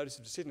we have the notice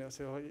of decision?" I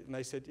said, and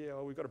they said, "Yeah,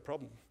 we've got a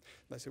problem."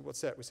 And they said,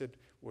 "What's that?" We said,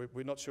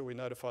 we're not sure we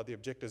notified the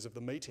objectors of the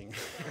meeting."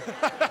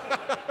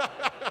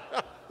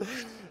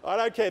 I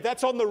don't care.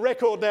 That's on the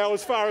record now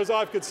as far as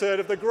I'm concerned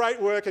of the great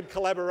work and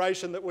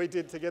collaboration that we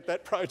did to get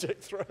that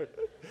project through.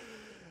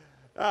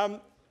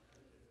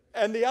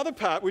 And the other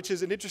part, which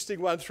is an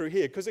interesting one through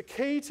here, because a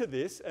key to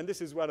this, and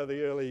this is one of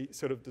the early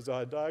sort of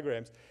design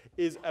diagrams,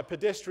 is a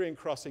pedestrian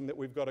crossing that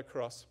we've got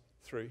across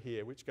through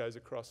here, which goes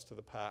across to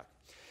the park.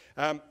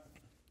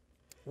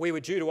 We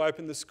were due to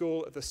open the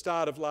school at the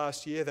start of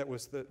last year. That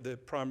was the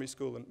primary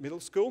school and middle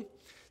school.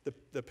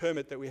 The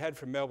permit that we had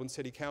from Melbourne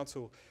City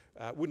Council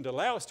wouldn't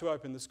allow us to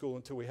open the school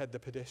until we had the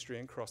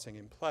pedestrian crossing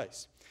in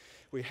place.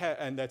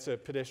 And that's a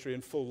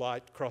pedestrian full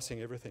light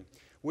crossing, everything.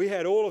 We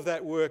had all of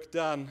that work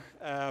done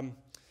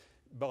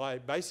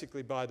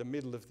basically by the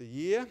middle of the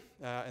year,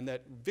 and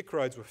that Vic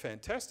roads were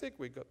fantastic.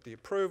 We got the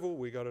approval,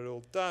 we got it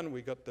all done,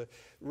 we got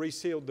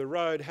resealed the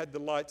road, had the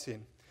lights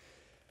in.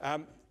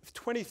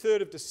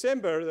 23rd of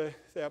December,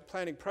 our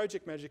planning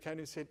project manager came in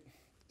and said,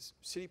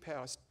 City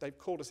Power, they've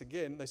called us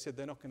again. They said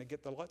they're not going to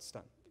get the lights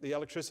done, the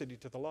electricity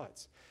to the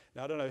lights.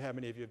 Now, I don't know how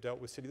many of you have dealt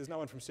with City. There's no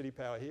one from City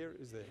Power here,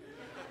 is there?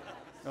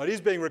 No, it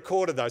is being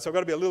recorded though, so I've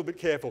got to be a little bit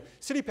careful.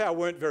 City Power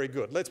weren't very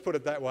good, let's put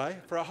it that way,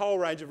 for a whole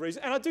range of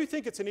reasons. And I do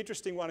think it's an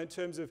interesting one in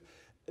terms of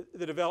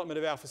the development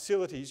of our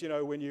facilities.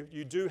 When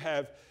you do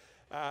have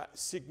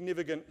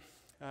significant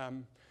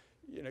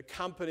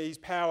companies,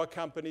 power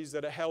companies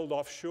that are held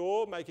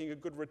offshore, making a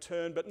good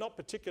return, but not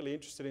particularly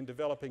interested in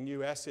developing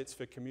new assets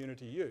for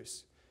community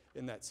use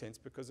in that sense,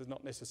 because there's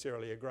not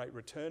necessarily a great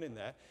return in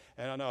that.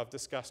 And I know I've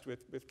discussed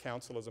with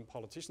councillors and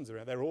politicians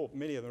around,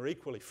 many of them are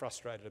equally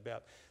frustrated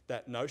about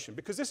that notion,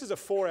 because this is a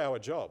 4-hour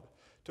job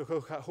to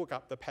hook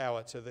up the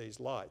power to these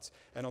lights.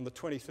 And on the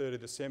 23rd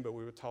of December,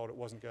 we were told it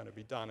wasn't going to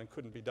be done and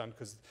couldn't be done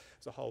because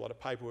there's a whole lot of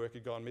paperwork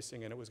had gone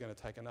missing and it was going to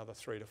take another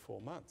 3 to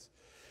 4 months.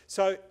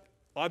 So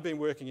I've been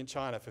working in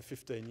China for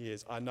 15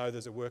 years. I know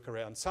there's a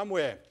workaround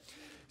somewhere.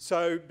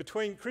 So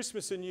between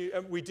Christmas and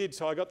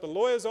so I got the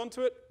lawyers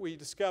onto it. We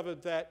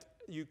discovered that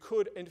you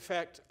could, in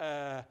fact,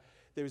 there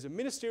was a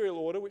ministerial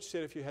order which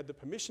said if you had the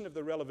permission of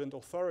the relevant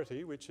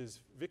authority, which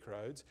is Vic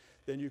Roads,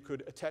 then you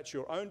could attach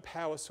your own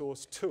power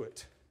source to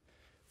it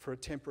for a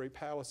temporary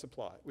power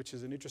supply, which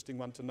is an interesting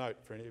one to note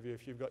for any of you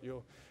if you've got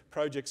your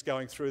projects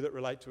going through that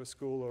relate to a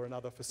school or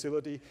another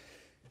facility.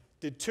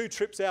 Did 2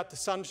 trips out to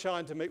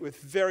Sunshine to meet with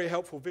very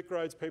helpful Vic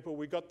Roads people.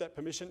 We got that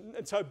permission.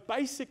 And so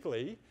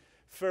basically,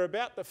 for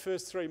about the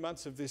first 3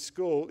 months of this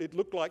school, it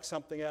looked like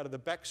something out of the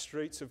back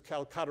streets of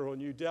Calcutta or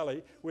New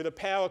Delhi with a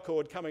power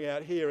cord coming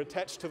out here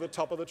attached to the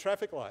top of the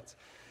traffic lights.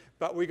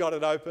 But we got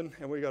it open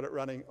and we got it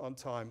running on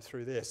time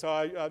through there.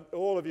 So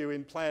all of you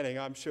in planning,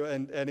 I'm sure,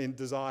 and in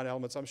design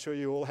elements, I'm sure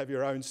you all have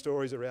your own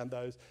stories around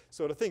those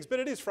sort of things. But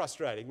it is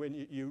frustrating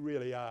when you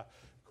really are,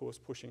 of course,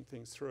 pushing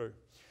things through.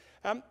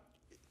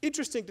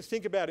 Interesting to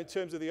think about in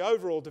terms of the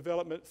overall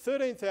development,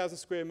 13,000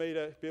 square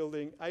metre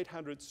building,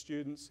 800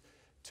 students,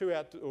 2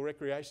 outdoor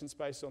recreation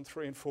spaces on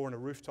 3 and 4 and a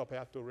rooftop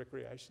outdoor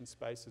recreation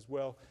space as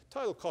well.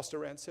 Total cost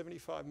around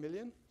 75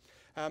 million.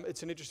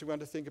 It's an interesting one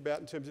to think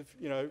about in terms of,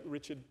 you know,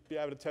 Richard be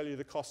able to tell you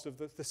the cost of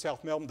the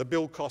South Melbourne, the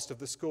build cost of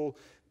the school.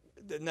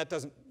 And that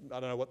doesn't, I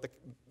don't know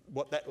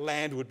what that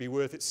land would be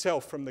worth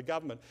itself from the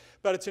government.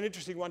 But it's an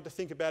interesting one to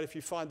think about if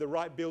you find the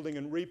right building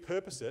and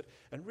repurpose it.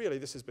 And really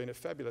this has been a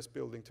fabulous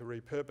building to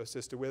repurpose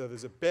as to whether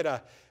there's a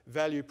better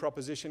value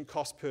proposition,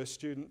 cost per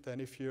student, than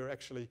if you're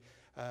actually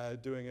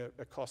doing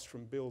a cost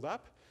from build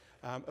up.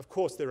 Of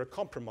course there are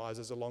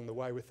compromises along the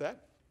way with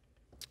that,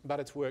 but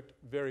it's worked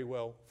very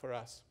well for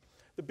us.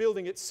 The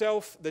building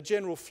itself, the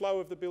general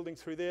flow of the building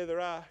through there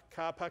are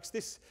car parks.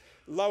 This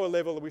lower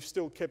level we've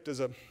still kept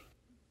as a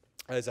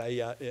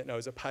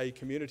paid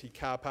community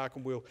car park,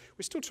 and we're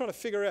still trying to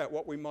figure out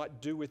what we might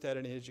do with that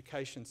in an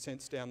education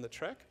sense down the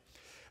track.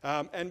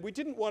 And we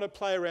didn't want to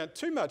play around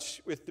too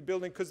much with the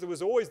building because there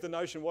was always the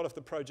notion, what if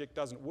the project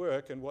doesn't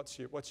work, and what's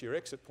your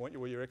exit point?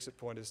 Well, your exit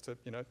point is to,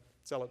 you know,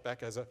 sell it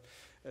back as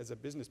a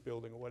business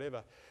building or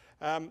whatever.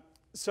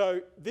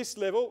 So this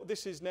level,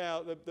 this is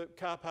now, the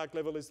car park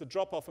level is the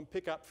drop-off and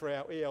pick-up for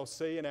our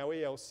ELC, and our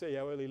ELC,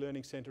 our Early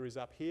Learning Centre, is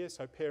up here.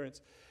 So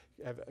parents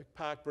have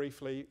parked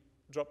briefly,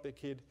 drop their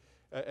kid.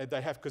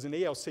 They have, because in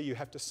ELC you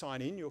have to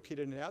sign in your kid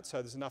in and out,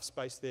 so there's enough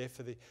space there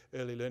for the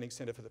Early Learning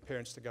Centre for the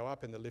parents to go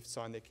up and the lift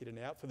sign their kid in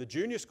and out. For the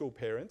junior school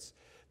parents,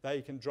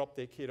 they can drop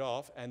their kid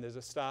off and there's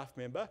a staff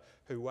member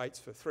who waits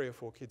for 3 or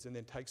 4 kids and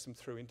then takes them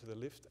through into the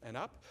lift and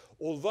up.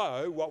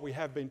 Although what we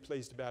have been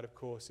pleased about, of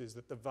course, is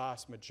that the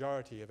vast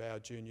majority of our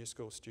junior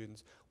school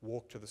students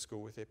walk to the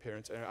school with their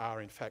parents and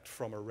are in fact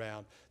from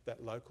around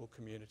that local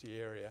community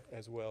area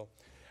as well.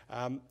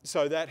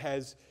 So that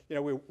has, you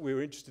know, we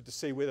were interested to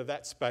see whether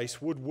that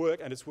space would work,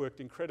 and it's worked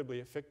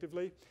incredibly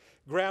effectively.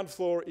 Ground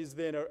floor is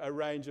then a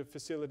range of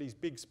facilities,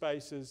 big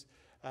spaces,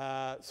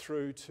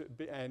 through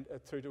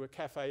to a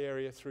cafe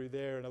area through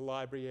there, and a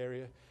library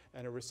area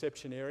and a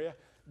reception area.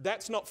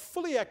 That's not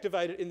fully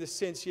activated in the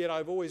sense yet.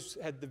 I've always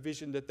had the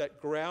vision that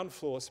ground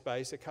floor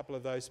space, a couple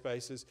of those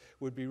spaces,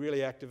 would be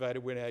really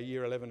activated when our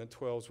year 11 and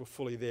 12s were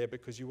fully there,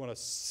 because you want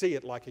to see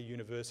it like a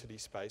university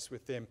space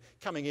with them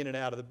coming in and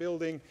out of the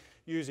building,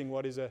 using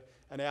what is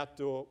an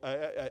outdoor,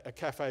 a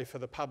cafe for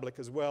the public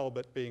as well,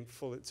 but being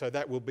fully, so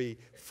that will be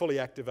fully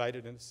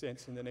activated in a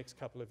sense in the next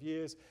couple of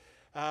years.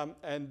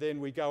 And then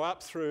we go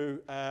up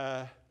through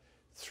an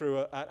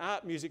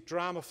art, music,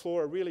 drama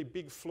floor, a really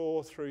big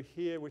floor through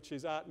here, which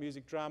is art,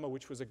 music, drama,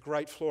 which was a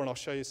great floor, and I'll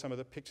show you some of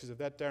the pictures of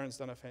that. Darren's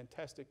done a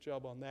fantastic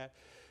job on that.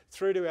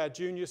 Through to our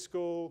junior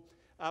school,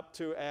 up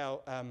to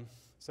our,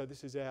 so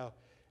this is our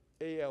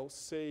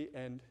ELC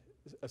and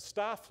a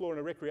staff floor and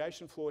a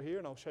recreation floor here,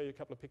 and I'll show you a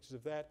couple of pictures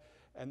of that.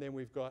 And then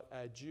we've got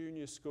a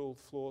junior school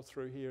floor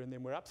through here, and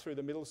then we're up through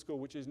the middle school,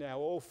 which is now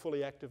all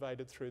fully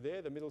activated through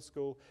there, the middle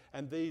school.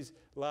 And these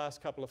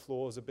last couple of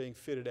floors are being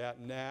fitted out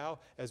now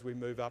as we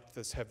move up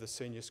to have the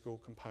senior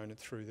school component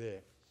through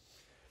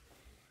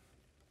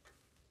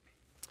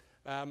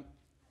there.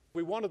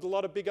 We wanted a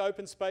lot of big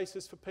open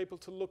spaces for people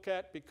to look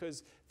at,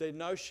 because the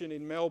notion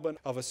in Melbourne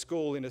of a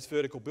school in its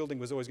vertical building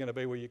was always going to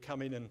be where you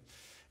come in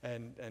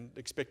and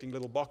expecting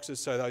little boxes.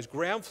 So those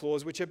ground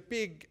floors, which are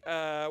big,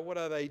 what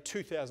are they,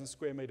 2,000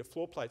 square metre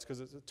floor plates, because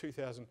it's a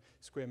 2,000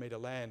 square metre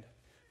land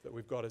that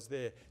we've got is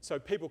there. So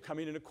people come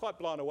in and are quite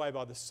blown away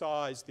by the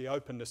size, the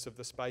openness of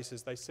the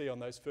spaces they see on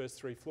those first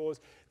 3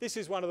 floors. This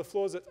is one of the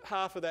floors that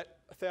half of that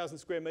 1,000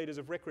 square metres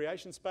of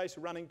recreation space,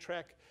 running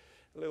track,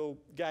 a little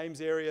games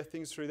area,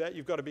 things through that.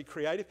 You've got to be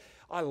creative.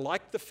 I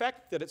like the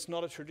fact that it's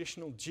not a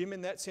traditional gym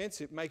in that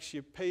sense. It makes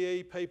your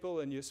PE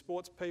people and your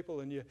sports people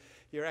and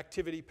your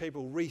activity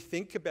people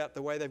rethink about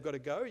the way they've got to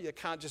go. You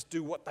can't just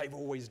do what they've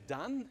always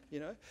done,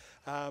 you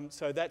know.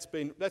 So that's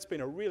been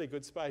a really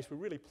good space. We're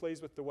really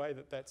pleased with the way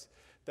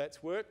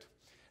that's worked.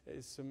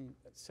 There's some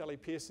Sally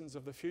Pearsons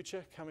of the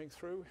future coming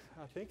through,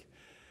 I think.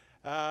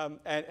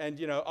 And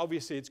you know,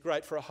 obviously it's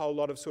great for a whole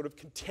lot of sort of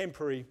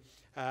contemporary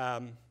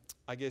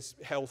I guess,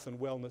 health and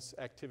wellness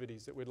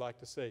activities that we'd like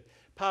to see.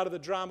 Part of the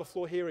drama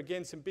floor here,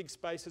 again, some big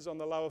spaces on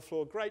the lower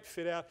floor, great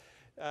fit out.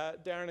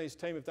 Darren and his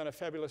team have done a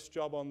fabulous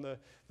job on the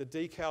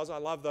decals. I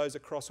love those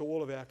across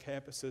all of our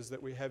campuses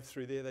that we have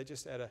through there. They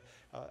just add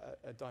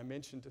a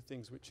dimension to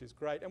things, which is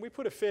great. And we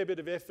put a fair bit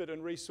of effort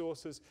and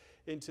resources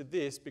into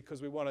this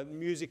because we wanted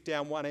music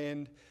down one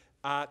end,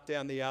 art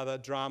down the other,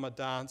 drama,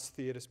 dance,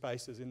 theatre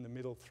spaces in the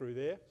middle through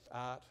there,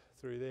 art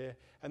through there.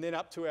 And then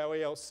up to our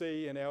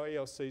ELC, and our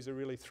ELCs are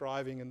really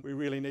thriving and we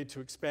really need to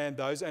expand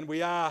those. And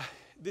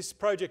this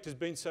project has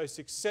been so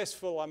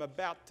successful, I'm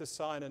about to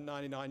sign a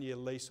 99-year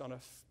lease on a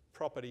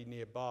property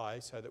nearby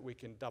so that we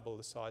can double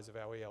the size of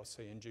our ELC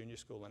and junior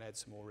school and add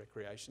some more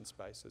recreation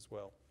space as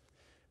well.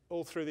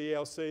 All through the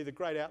ELC, the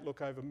great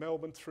outlook over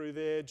Melbourne through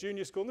there,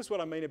 junior school, and this is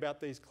what I mean about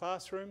these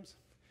classrooms.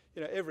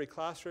 You know, every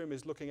classroom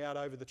is looking out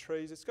over the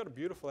trees. It's got a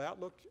beautiful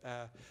outlook,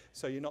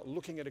 so you're not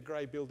looking at a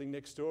grey building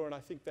next door, and I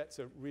think that's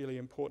a really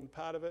important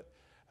part of it.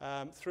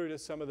 Through to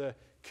some of the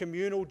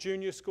communal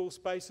junior school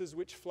spaces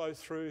which flow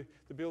through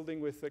the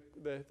building with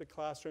the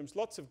classrooms.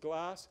 Lots of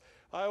glass.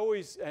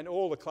 And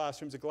all the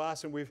classrooms are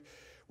glass, and we've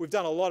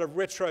done a lot of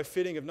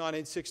retrofitting of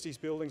 1960s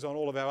buildings on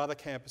all of our other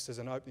campuses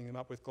and opening them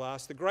up with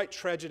glass. The great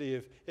tragedy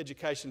of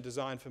education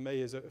design for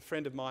me is a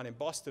friend of mine in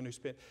Boston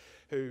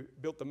who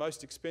built the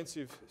most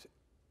expensive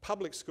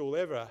public school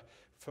ever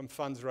from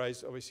funds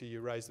raised. Obviously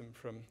you raise them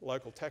from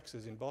local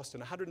taxes in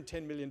Boston,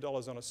 $110 million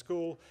on a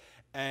school,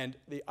 and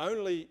the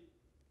only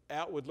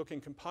outward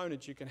looking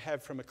component you can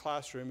have from a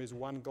classroom is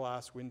one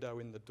glass window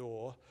in the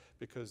door,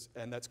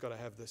 and that's got to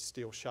have the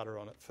steel shutter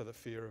on it for the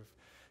fear of,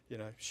 you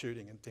know,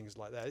 shooting and things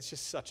like that. It's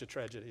just such a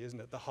tragedy, isn't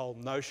it? The whole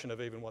notion of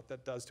even what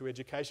that does to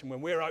education when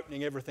we're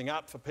opening everything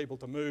up for people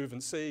to move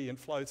and see and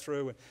flow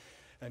through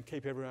and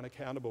keep everyone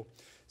accountable.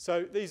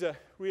 So these are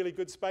really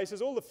good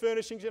spaces. All the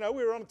furnishings, you know,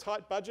 we were on a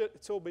tight budget.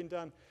 It's all been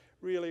done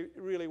really,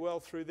 really well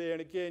through there.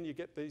 And again, you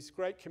get these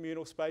great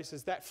communal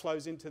spaces. That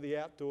flows into the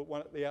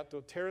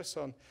outdoor terrace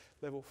on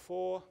level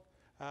 4.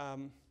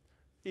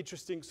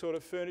 Interesting sort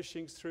of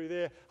furnishings through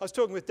there. I was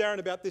talking with Darren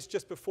about this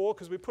just before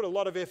because we put a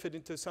lot of effort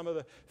into some of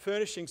the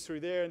furnishings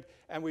through there,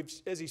 and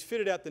as he's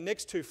fitted out the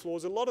next 2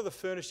 floors, a lot of the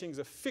furnishings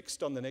are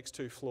fixed on the next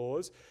 2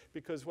 floors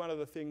because one of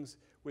the things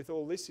with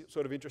all this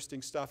sort of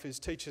interesting stuff is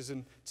teachers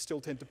still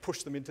tend to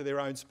push them into their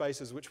own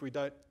spaces, which we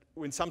don't,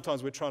 when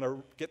sometimes we're trying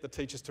to get the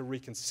teachers to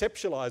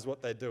reconceptualise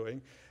what they're doing,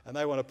 and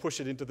they want to push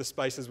it into the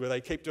spaces where they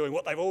keep doing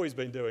what they've always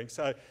been doing.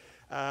 So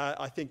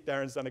I think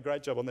Darren's done a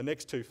great job on the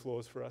next 2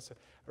 floors for us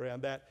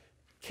around that.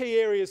 Key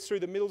areas through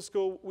the middle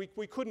school, we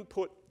couldn't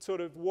put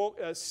sort of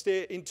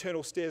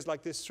internal stairs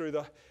like this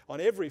on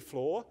every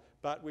floor,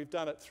 but we've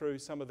done it through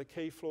some of the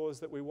key floors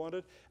that we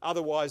wanted.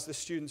 Otherwise, the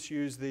students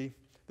use the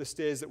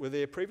stairs that were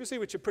there previously,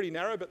 which are pretty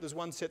narrow, but there's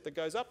one set that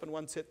goes up and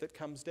one set that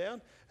comes down,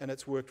 and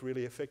it's worked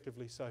really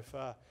effectively so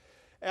far.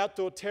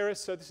 Outdoor terrace,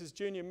 so this is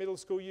junior middle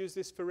school, use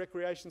this for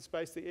recreation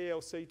space. The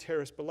ELC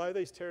terrace below,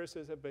 these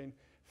terraces have been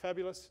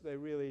fabulous. They're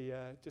really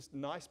just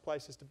nice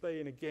places to be,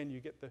 and again, you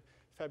get the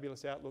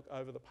fabulous outlook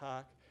over the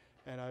park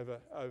and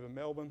over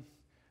Melbourne.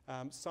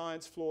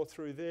 Science floor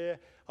through there.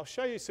 I'll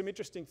show you some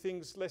interesting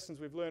things, lessons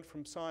we've learned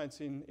from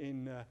science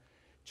in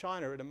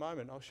China at a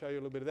moment. I'll show you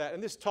a little bit of that.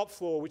 And this top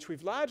floor, which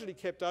we've largely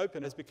kept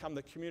open, has become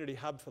the community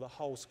hub for the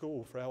whole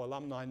school, for our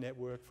alumni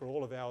network, for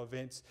all of our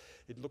events.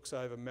 It looks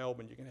over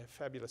Melbourne. You can have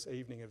fabulous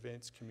evening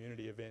events,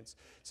 community events.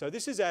 So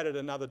this has added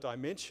another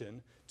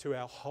dimension to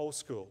our whole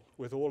school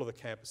with all of the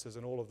campuses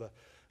and all of the,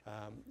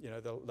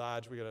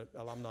 we've got an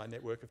alumni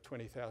network of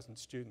 20,000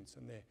 students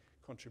and their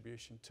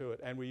contribution to it,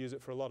 and we use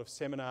it for a lot of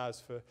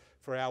seminars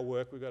for our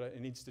work. We've got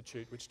an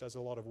institute which does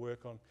a lot of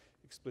work on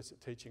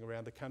explicit teaching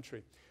around the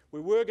country.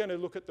 We were going to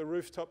look at the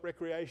rooftop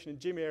recreation and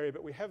gym area,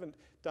 but we haven't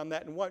done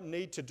that and won't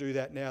need to do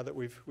that now that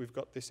we've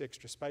got this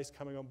extra space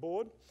coming on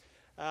board.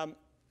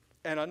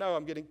 And I know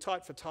I'm getting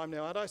tight for time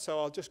now, aren't I? So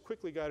I'll just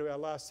quickly go to our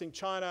last thing.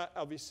 China,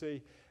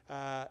 obviously,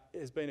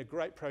 has been a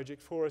great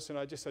project for us, and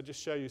I just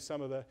show you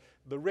some of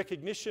the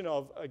recognition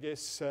of, I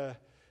guess,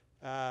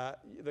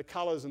 the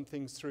colours and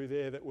things through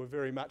there that were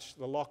very much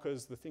the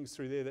lockers, the things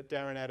through there that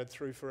Darren added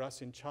through for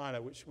us in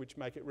China, which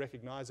make it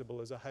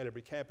recognisable as a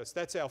Haileybury campus.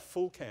 That's our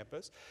full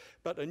campus.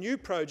 But a new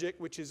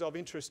project, which is of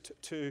interest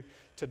to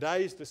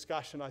today's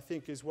discussion, I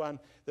think, is one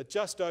that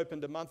just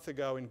opened a month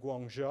ago in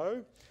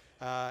Guangzhou.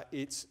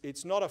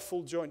 It's not a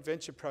full joint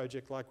venture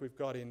project like we've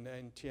got in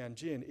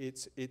Tianjin.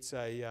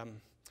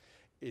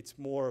 It's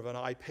more of an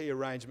IP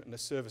arrangement and a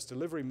service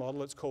delivery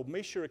model. It's called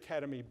Misha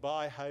Academy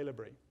by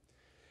Haileybury.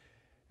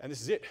 And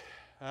this is it.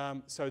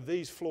 So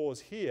these floors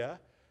here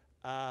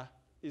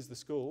is the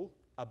school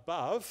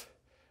above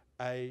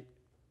a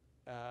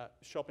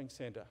shopping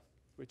centre,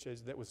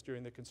 that was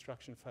during the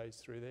construction phase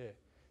through there.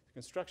 The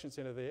construction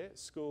centre there,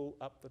 school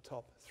up the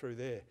top through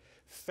there.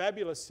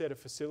 Fabulous set of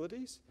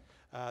facilities.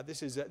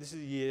 This is a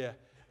year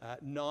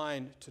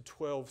 9 to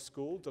 12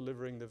 school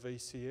delivering the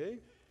VCE.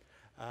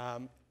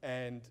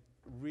 And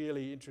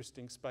really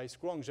interesting space.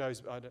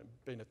 Guangzhou's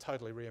been a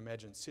totally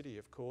reimagined city,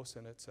 of course,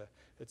 and it's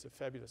a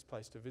fabulous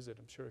place to visit,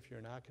 I'm sure, if you're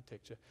in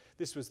architecture.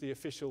 This was the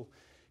official,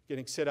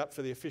 getting set up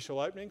for the official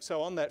opening.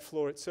 So on that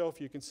floor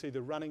itself, you can see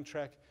the running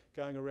track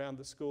going around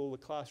the school, the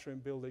classroom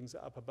buildings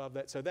are up above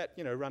that. So that,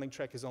 running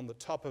track is on the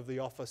top of the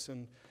office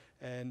and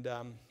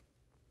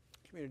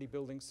community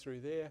buildings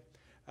through there.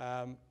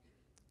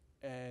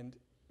 And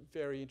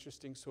very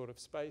interesting sort of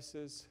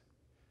spaces.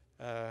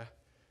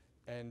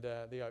 And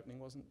the opening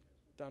wasn't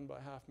done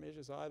by half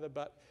measures either,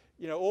 but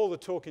you know, all the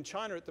talk in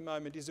China at the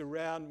moment is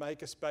around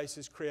maker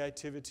spaces,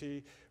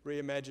 creativity,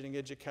 reimagining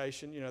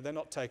education. You know, they're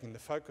not taking the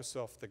focus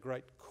off the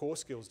great core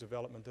skills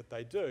development that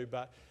they do,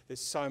 but there's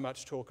so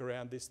much talk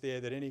around this there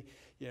that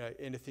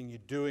anything you're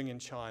doing in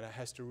China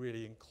has to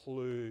really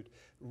include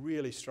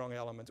really strong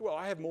elements. Well,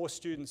 I have more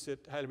students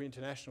at Haileybury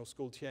International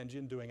School,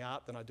 Tianjin, doing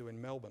art than I do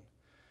in Melbourne.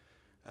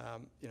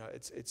 You know,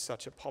 it's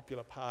such a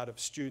popular part of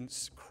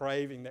students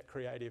craving that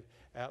creative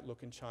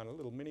outlook in China. A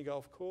little mini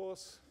golf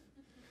course,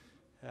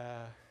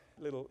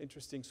 little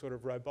interesting sort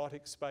of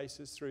robotic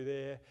spaces through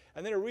there,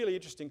 and then a really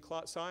interesting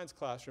science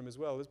classroom as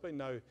well. There's been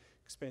no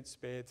expense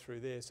spared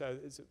through there, so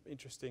there's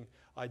interesting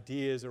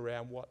ideas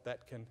around what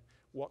that can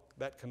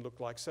look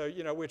like. So,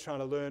 you know, we're trying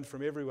to learn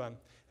from everyone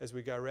as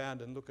we go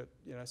around and look at,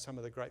 you know, some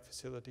of the great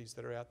facilities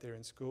that are out there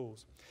in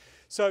schools.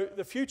 So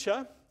the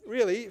future,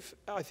 really,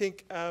 I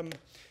think,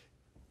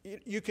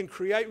 you can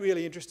create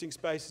really interesting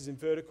spaces in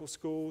vertical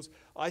schools.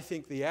 I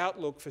think the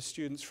outlook for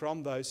students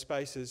from those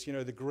spaces, you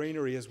know, the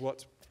greenery is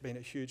what's been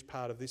a huge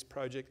part of this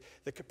project.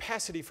 The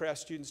capacity for our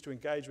students to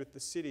engage with the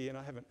city, and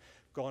I haven't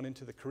gone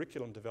into the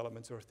curriculum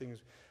developments or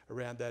things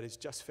around that, is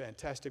just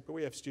fantastic. But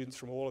we have students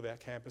from all of our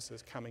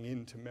campuses coming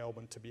into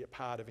Melbourne to be a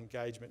part of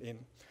engagement in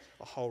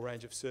a whole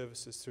range of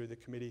services through the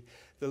committee.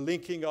 The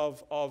linking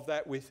of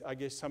that with, I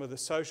guess, some of the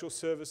social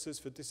services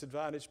for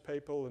disadvantaged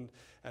people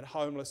and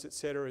homeless,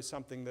 etc., is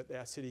something that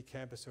our city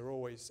campus are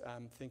always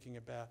thinking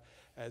about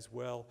as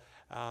well.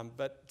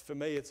 But for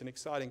me, it's an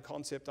exciting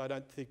concept. I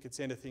don't think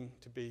it's anything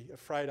to be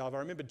afraid of. I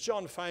remember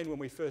John Fain, when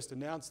we first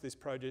announced this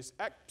project,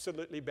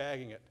 absolutely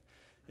bagging it.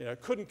 You know,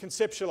 couldn't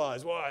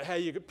conceptualise how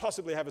you could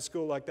possibly have a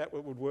school like that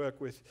would work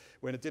with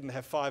when it didn't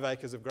have 5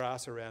 acres of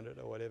grass around it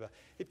or whatever.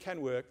 It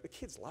can work. The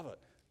kids love it.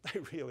 They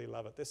really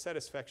love it. Their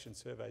satisfaction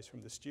surveys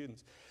from the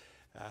students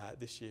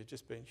this year have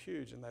just been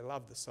huge, and they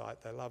love the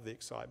site, they love the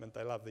excitement,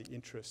 they love the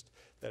interest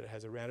that it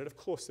has around it. Of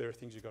course, there are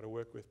things you've got to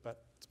work with,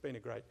 but it's been a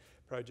great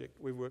project.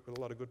 We've worked with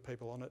a lot of good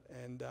people on it,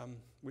 and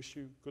wish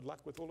you good luck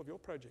with all of your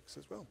projects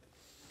as well.